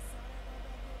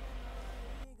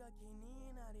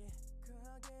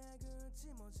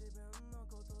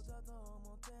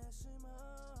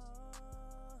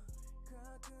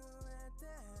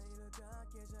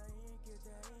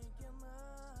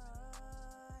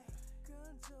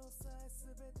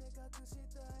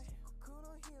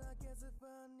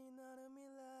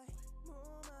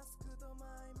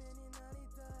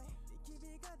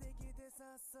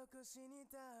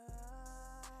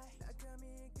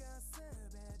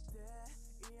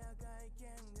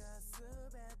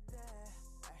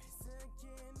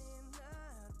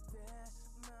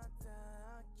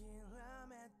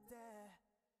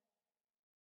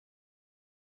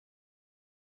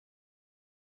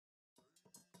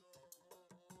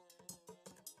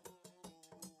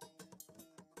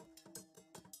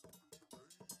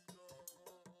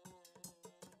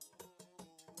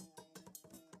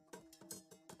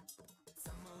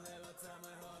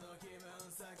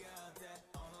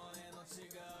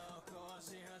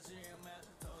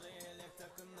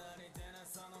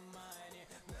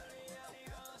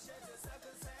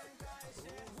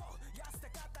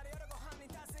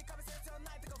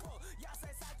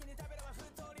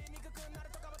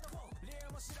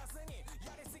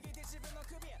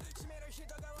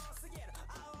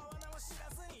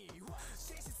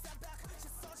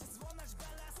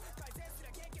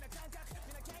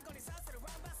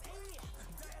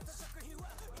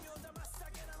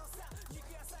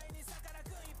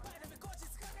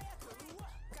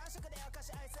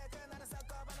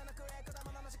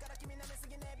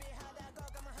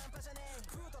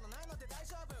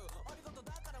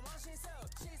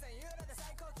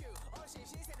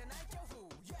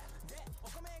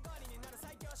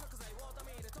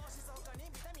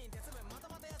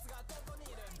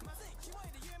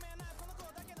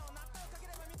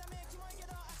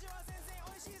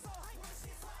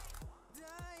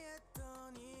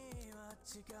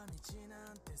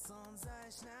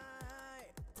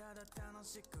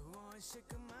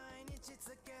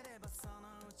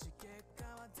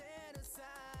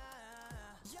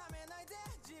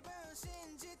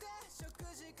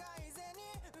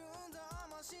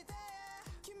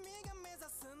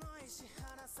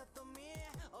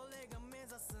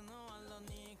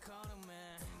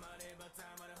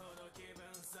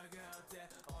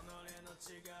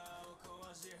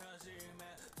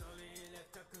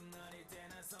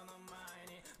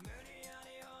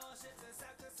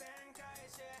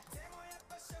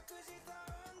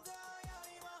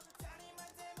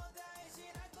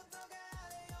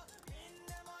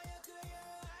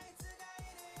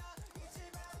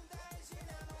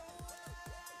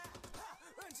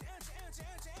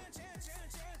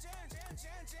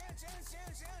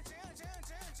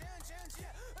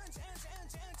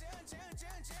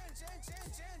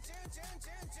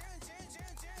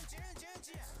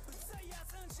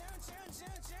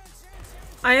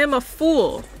 I am a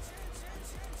fool.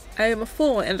 I am a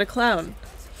fool and a clown.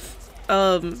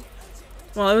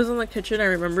 While I was in the kitchen, I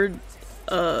remembered,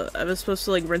 I was supposed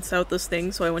to, like, rinse out this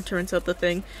thing, so I went to rinse out the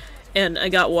thing, and I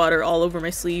got water all over my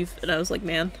sleeve, and I was like,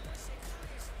 man.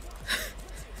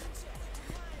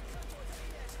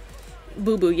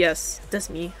 Boo boo, yes, that's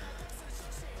me.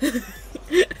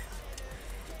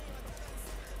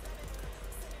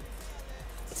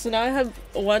 So now I have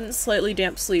one slightly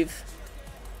damp sleeve.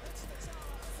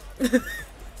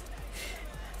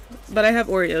 But I have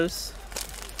Oreos.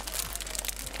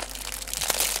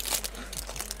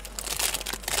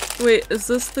 Wait, is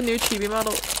this the new chibi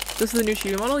model? This is the new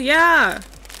chibi model? Yeah!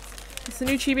 It's the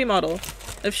new chibi model.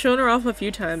 I've shown her off a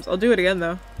few times. I'll do it again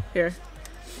though. Here.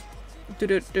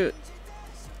 Do it.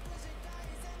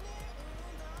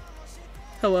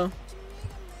 Hello.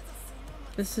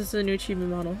 This is the new chibi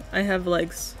model. I have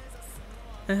legs.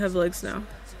 I have legs now.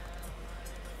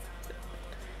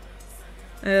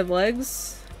 I have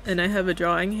legs, and I have a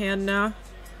drawing hand now.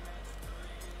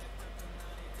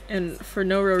 And for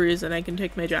no real reason, I can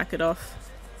take my jacket off.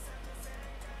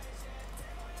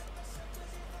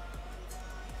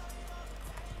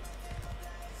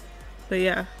 But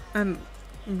yeah, I'm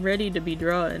ready to be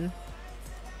drawing.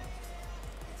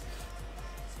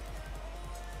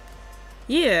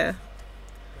 Yeah!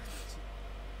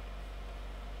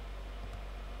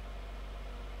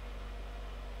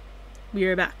 We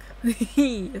are back.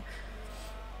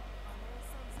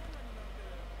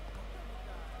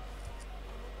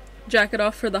 Jacket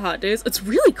off for the hot days. It's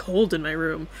really cold in my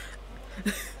room.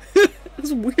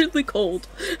 It's weirdly cold.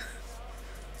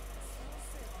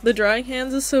 The drawing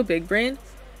hands is so big brain.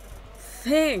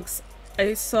 Thanks.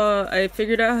 I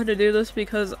figured out how to do this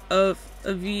because of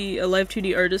a live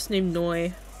 2D artist named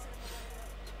Noi.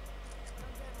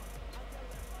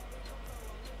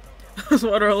 There's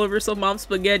water all over some mom's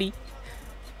spaghetti.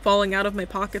 Falling out of my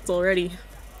pockets already.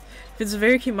 It's a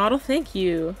very cute model, thank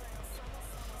you.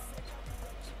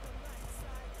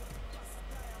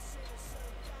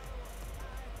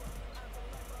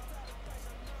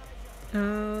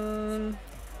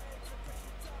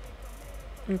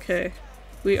 Okay.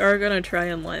 We are gonna try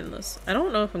and line this. I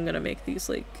don't know if I'm gonna make these,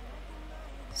 like,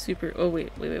 super- oh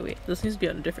wait. This needs to be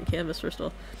on a different canvas first of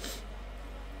all.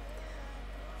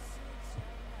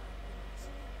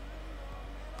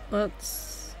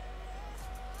 Let's...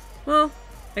 well,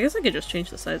 I guess I could just change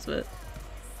the size of it.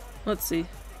 Let's see.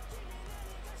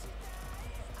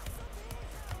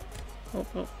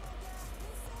 Oh.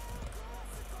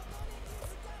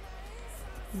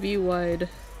 V wide.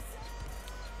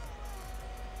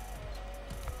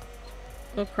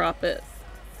 We'll crop it.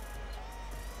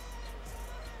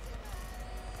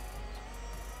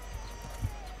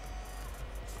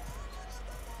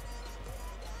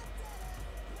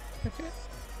 Okay.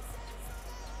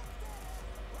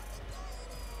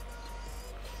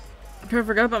 I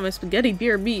forgot about my spaghetti.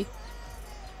 BRB.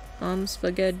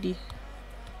 Spaghetti.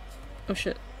 Oh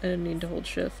shit. I didn't need to hold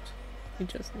shift. We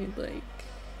just need like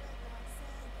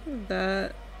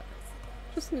that.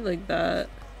 Just need like that.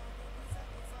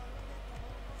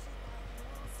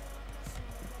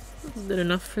 Is that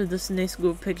enough for this nice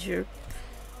good picture?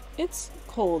 It's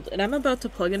cold, and I'm about to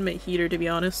plug in my heater, to be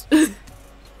honest. I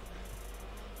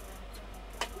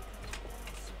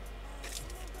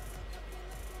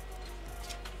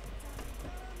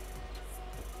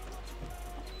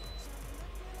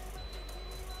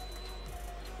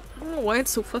don't know why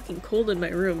it's so fucking cold in my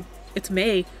room. It's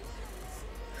May.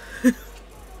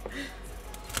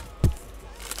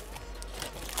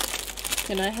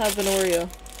 Can I have an Oreo?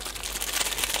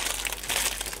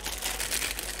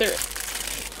 There.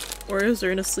 Oreos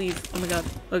are in a sleeve. Oh my god.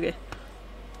 Okay.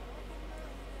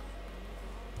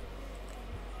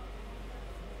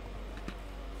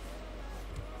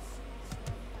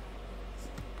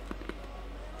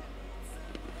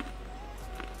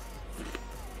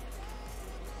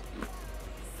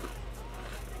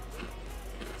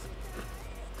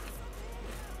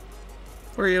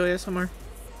 Oreo ASMR.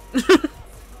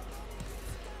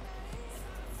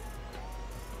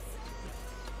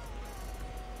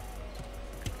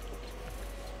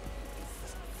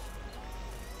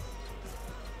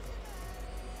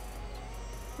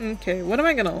 Okay, what am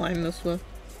I gonna line this with?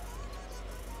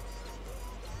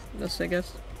 This, I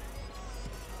guess.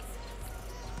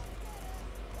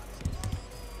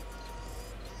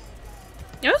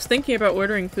 I was thinking about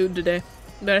ordering food today,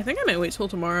 but I think I might wait till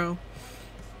tomorrow.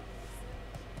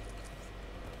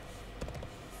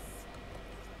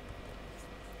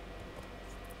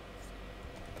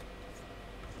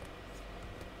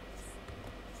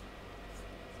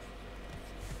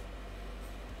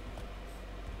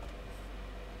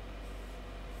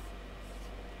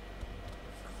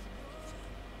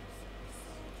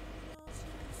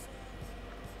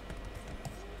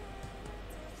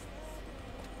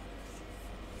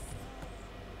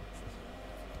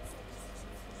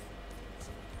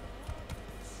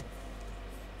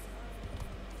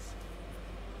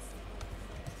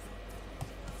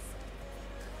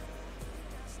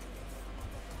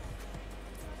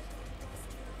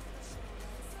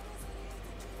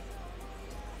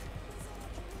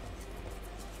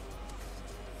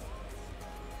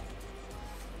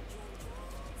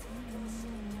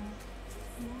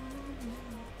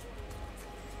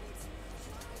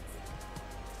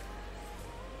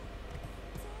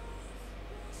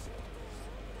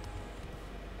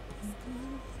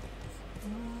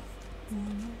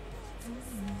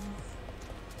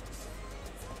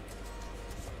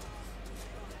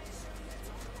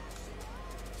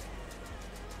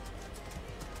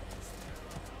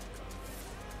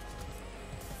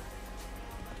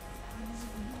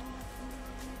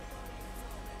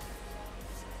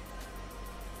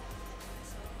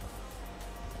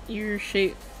 Ear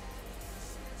shape.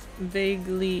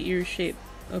 Vaguely ear shape.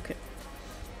 Okay.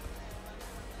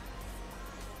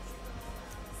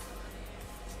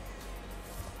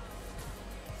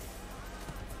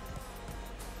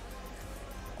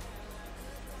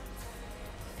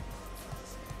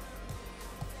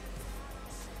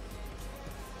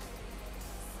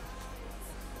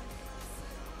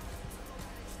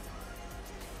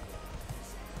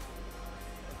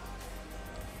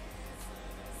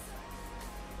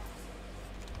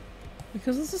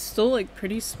 Because this is still, like,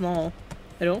 pretty small,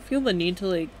 I don't feel the need to,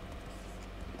 like,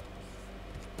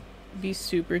 be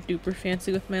super duper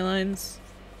fancy with my lines.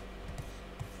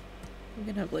 I'm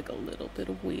gonna have, like, a little bit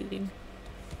of weighting.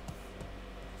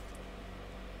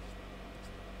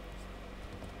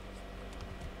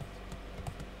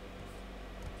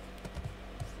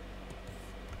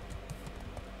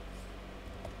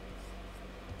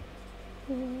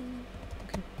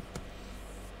 Okay.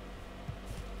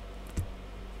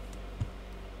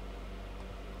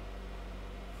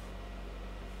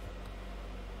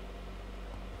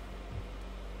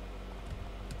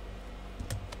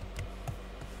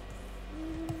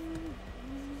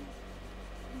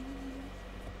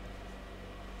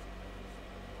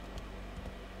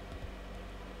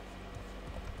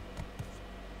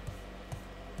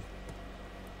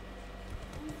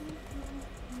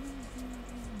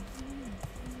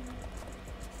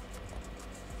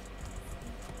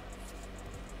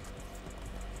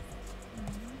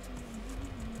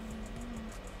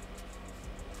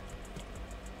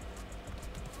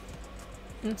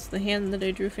 It's the hand that I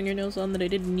drew fingernails on that I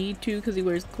didn't need to because he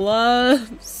wears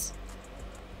gloves.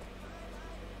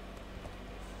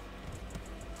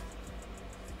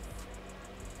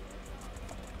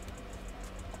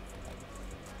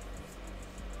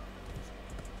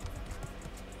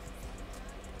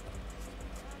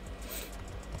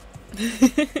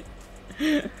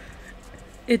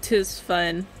 It is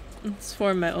fun. It's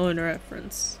for my own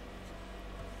reference.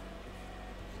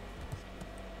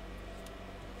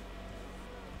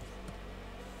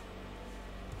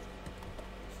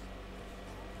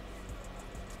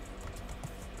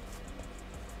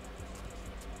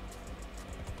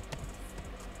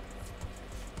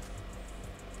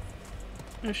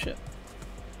 Oh shit.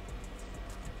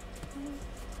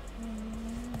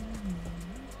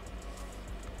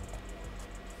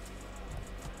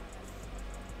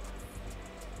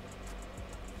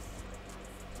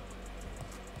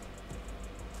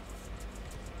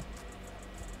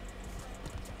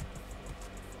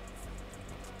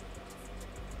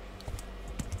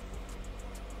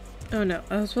 Oh no,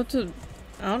 I was about to...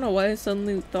 I don't know why I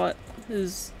suddenly thought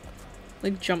his,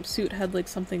 like, jumpsuit had, like,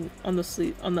 something on the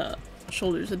sleeve, on the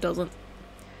shoulders. It doesn't.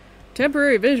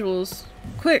 Temporary visuals.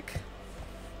 Quick!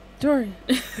 Dory!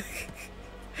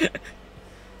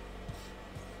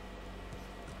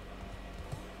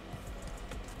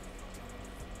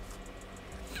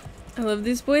 I love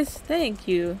these boys. Thank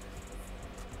you.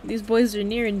 These boys are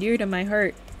near and dear to my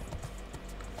heart.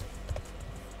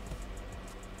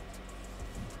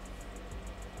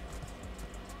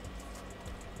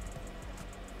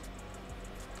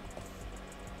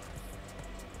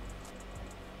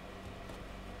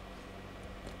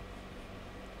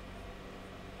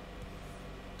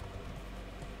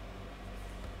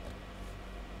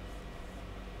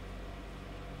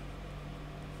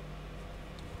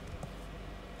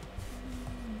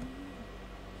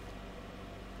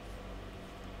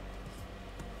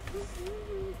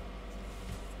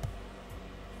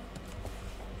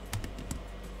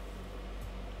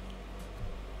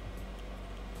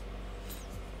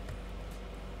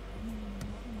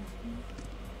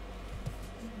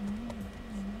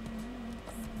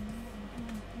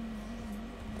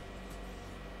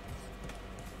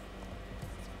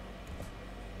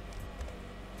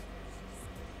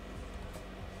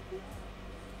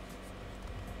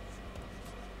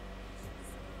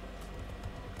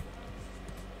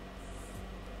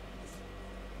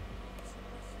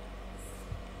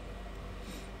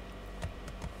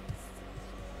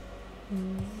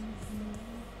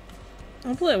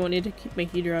 Hopefully I won't need to keep my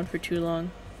heater on for too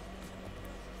long.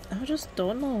 I just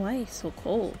don't know why it's so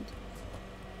cold.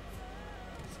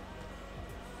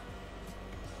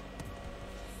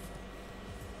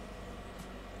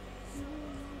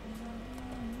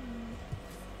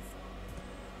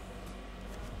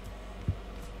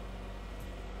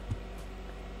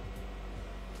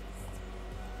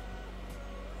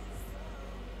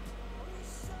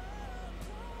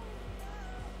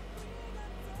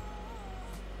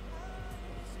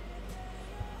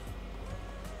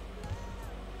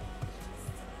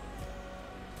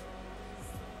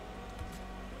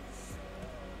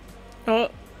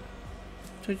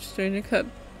 Twitch starting to cut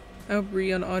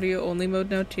Aubrey on audio only mode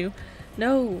now too.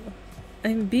 No!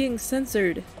 I'm being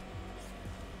censored.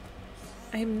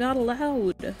 I am not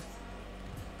allowed.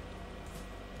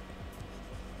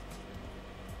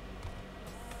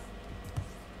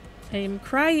 I am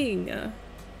crying.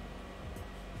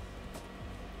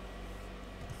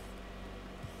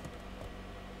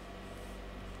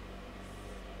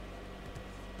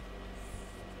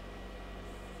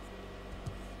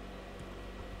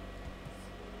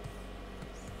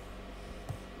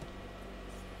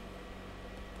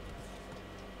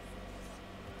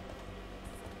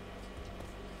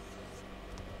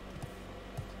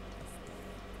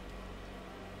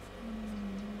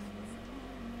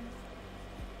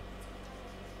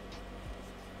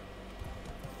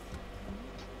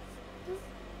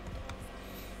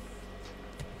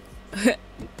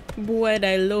 Boy,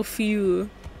 I love you.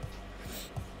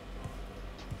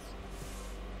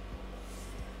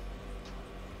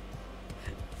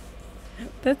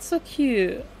 That's so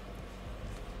cute.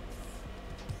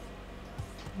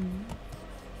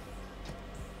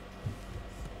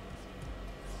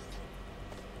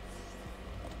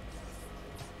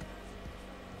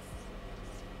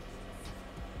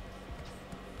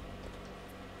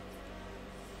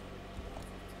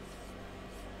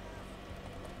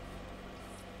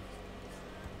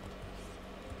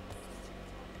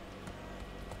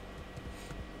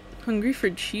 Hungry for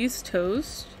cheese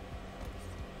toast?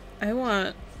 I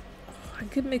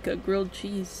could make a grilled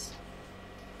cheese.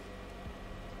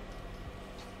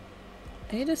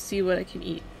 I need to see what I can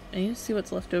eat. I need to see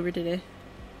what's left over today.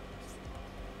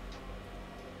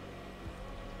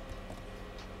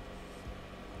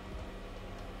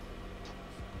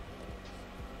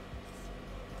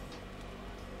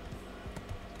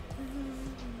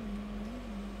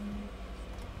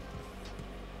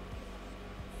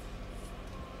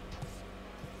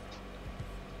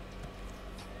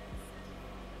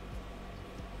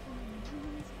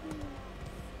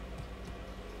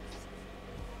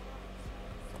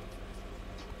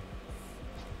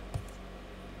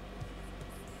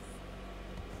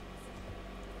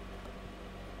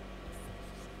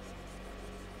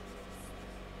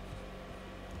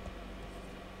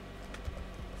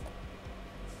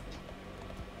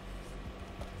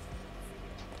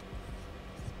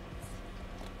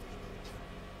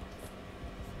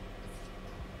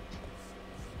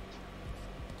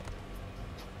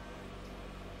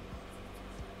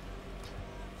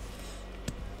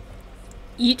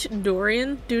 Eat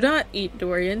Dorian? Do not eat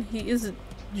Dorian. He is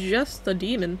just a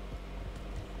demon.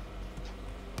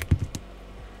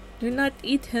 Do not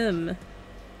eat him.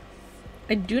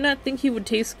 I do not think he would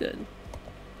taste good.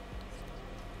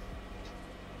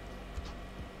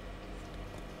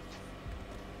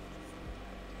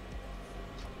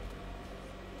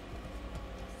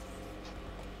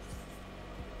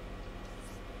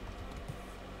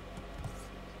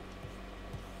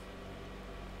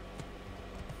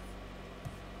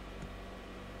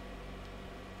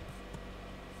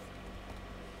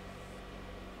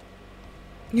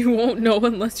 You won't know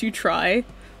unless you try.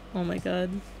 Oh my god.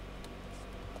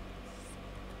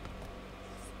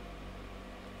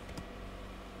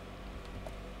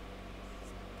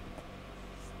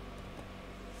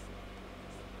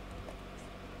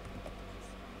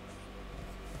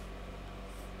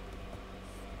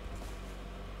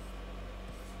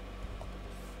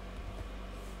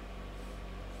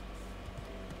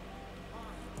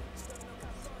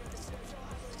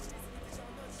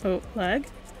 Oh, lag?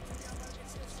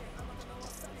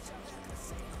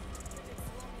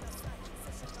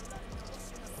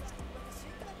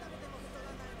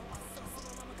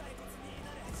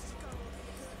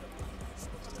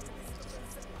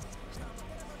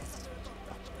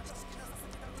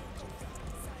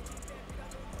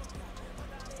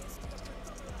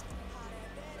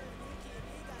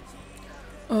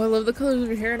 Oh, I love the colors of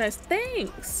your hair. Nice.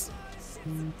 Thanks!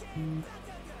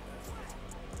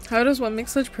 How does one make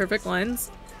such perfect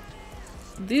lines?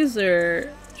 These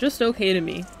are just okay to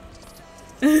me.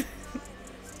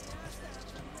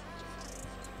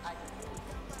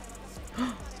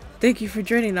 Thank you for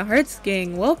joining the Hearts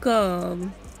gang.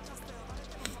 Welcome!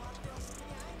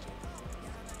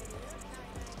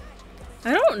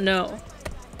 I don't know.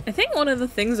 I think one of the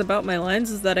things about my lines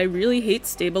is that I really hate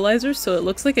stabilizers, so it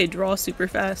looks like I draw super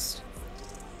fast.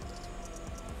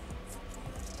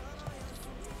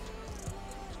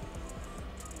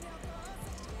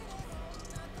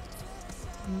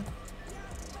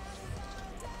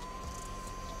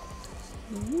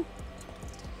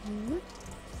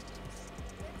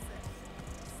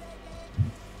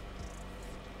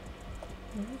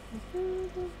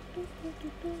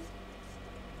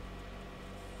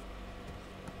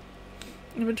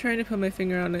 I've been trying to put my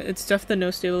finger on it. It's definitely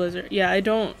no stabilizer. Yeah, I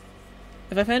don't...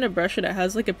 If I find a brush that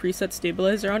has like a preset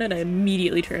stabilizer on it, I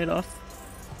immediately turn it off.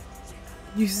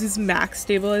 Use this max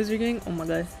stabilizer gang? Oh my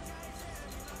god.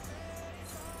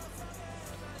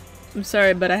 I'm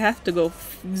sorry, but I have to go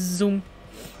zoom.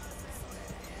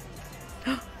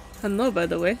 Hello, by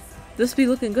the way. This be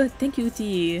looking good. Thank you,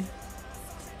 T.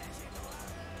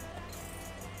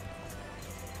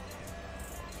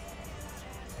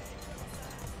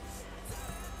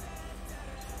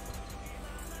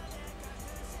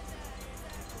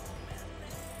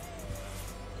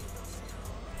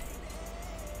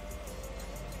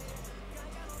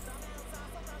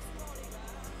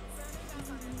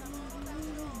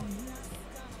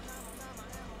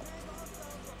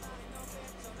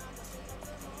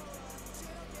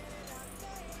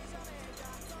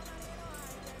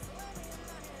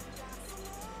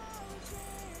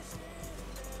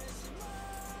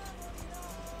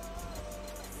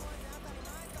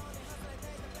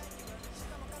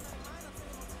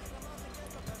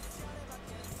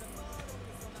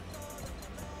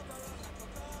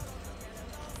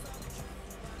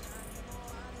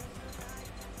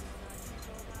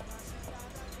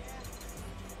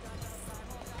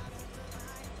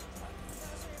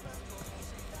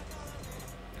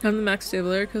 I'm the max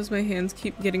stabilizer because my hands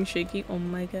keep getting shaky. Oh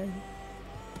my god.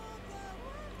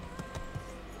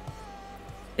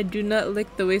 I do not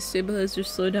like the way stabilizers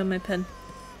slow down my pen.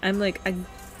 I'm like, I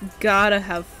gotta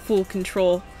have full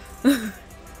control.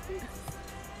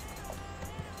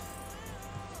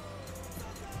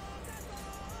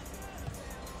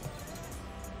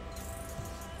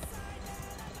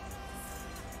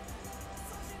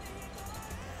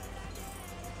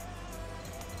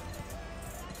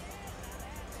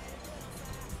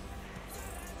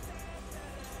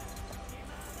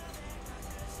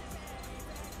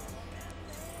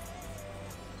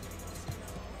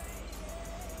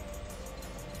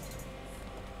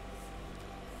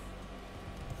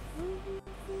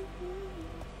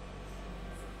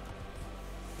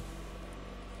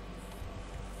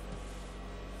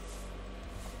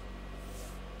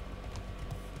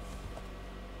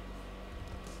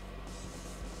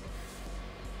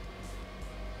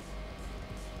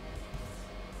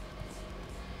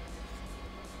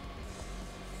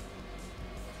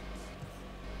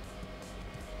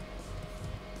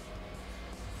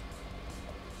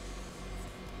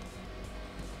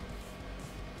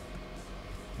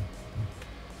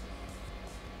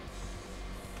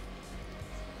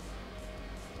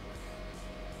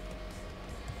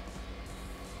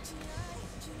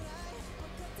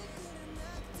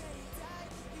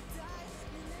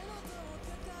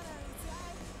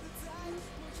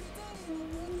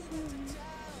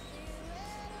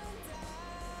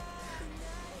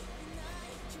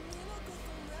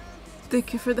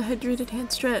 Thank you for the hydrated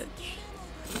hand stretch.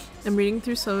 I'm reading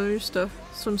through some of your stuff,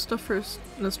 some stuff for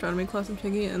an astronomy class I'm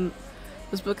taking, and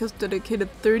this book has dedicated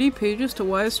 30 pages to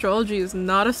why astrology is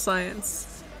not a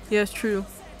science. Yeah, it's true.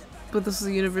 But this is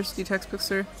a university textbook,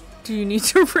 sir. Do you need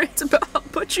to rant about how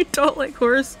much you don't like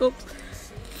horoscopes?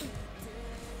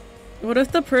 What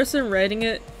if the person writing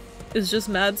it is just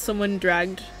mad someone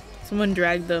dragged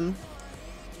them?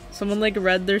 Someone like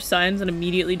read their signs and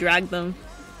immediately dragged them.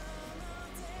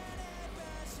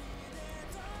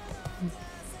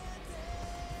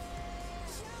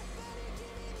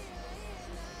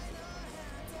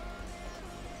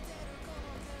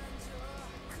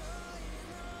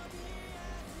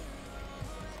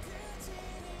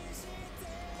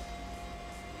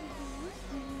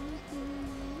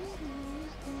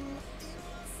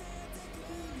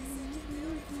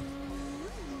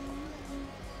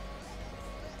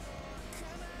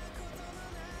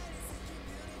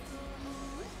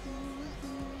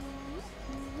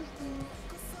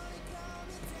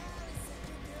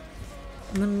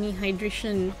 Let me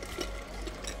hydration.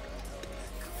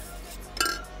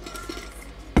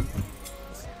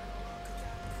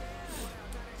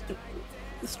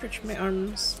 Stretch my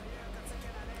arms.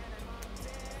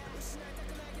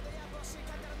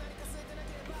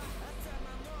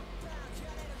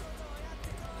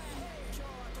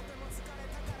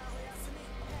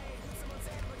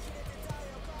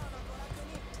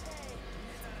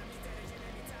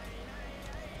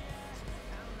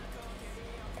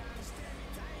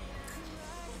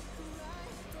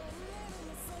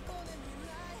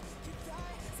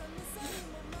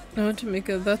 I want to make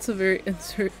a that's a very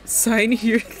insert sign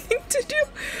here thing to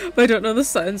do, but I don't know the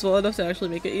signs well enough to actually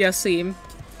make it. Yeah, same.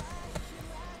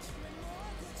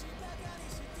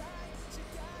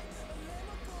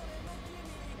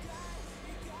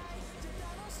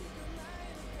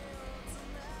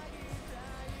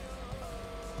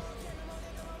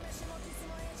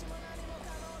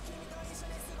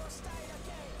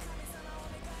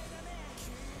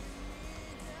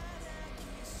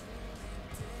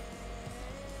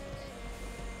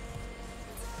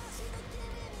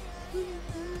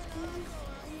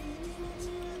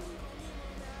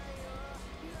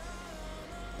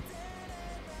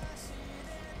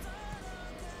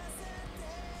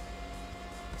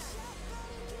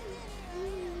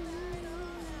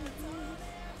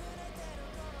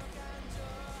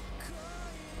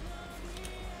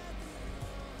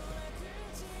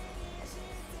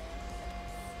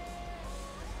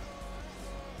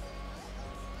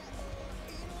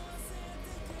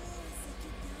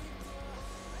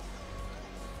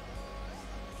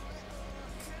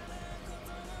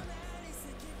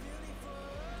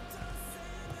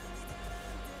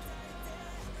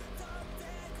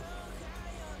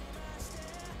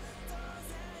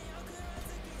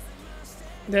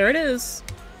 There it is.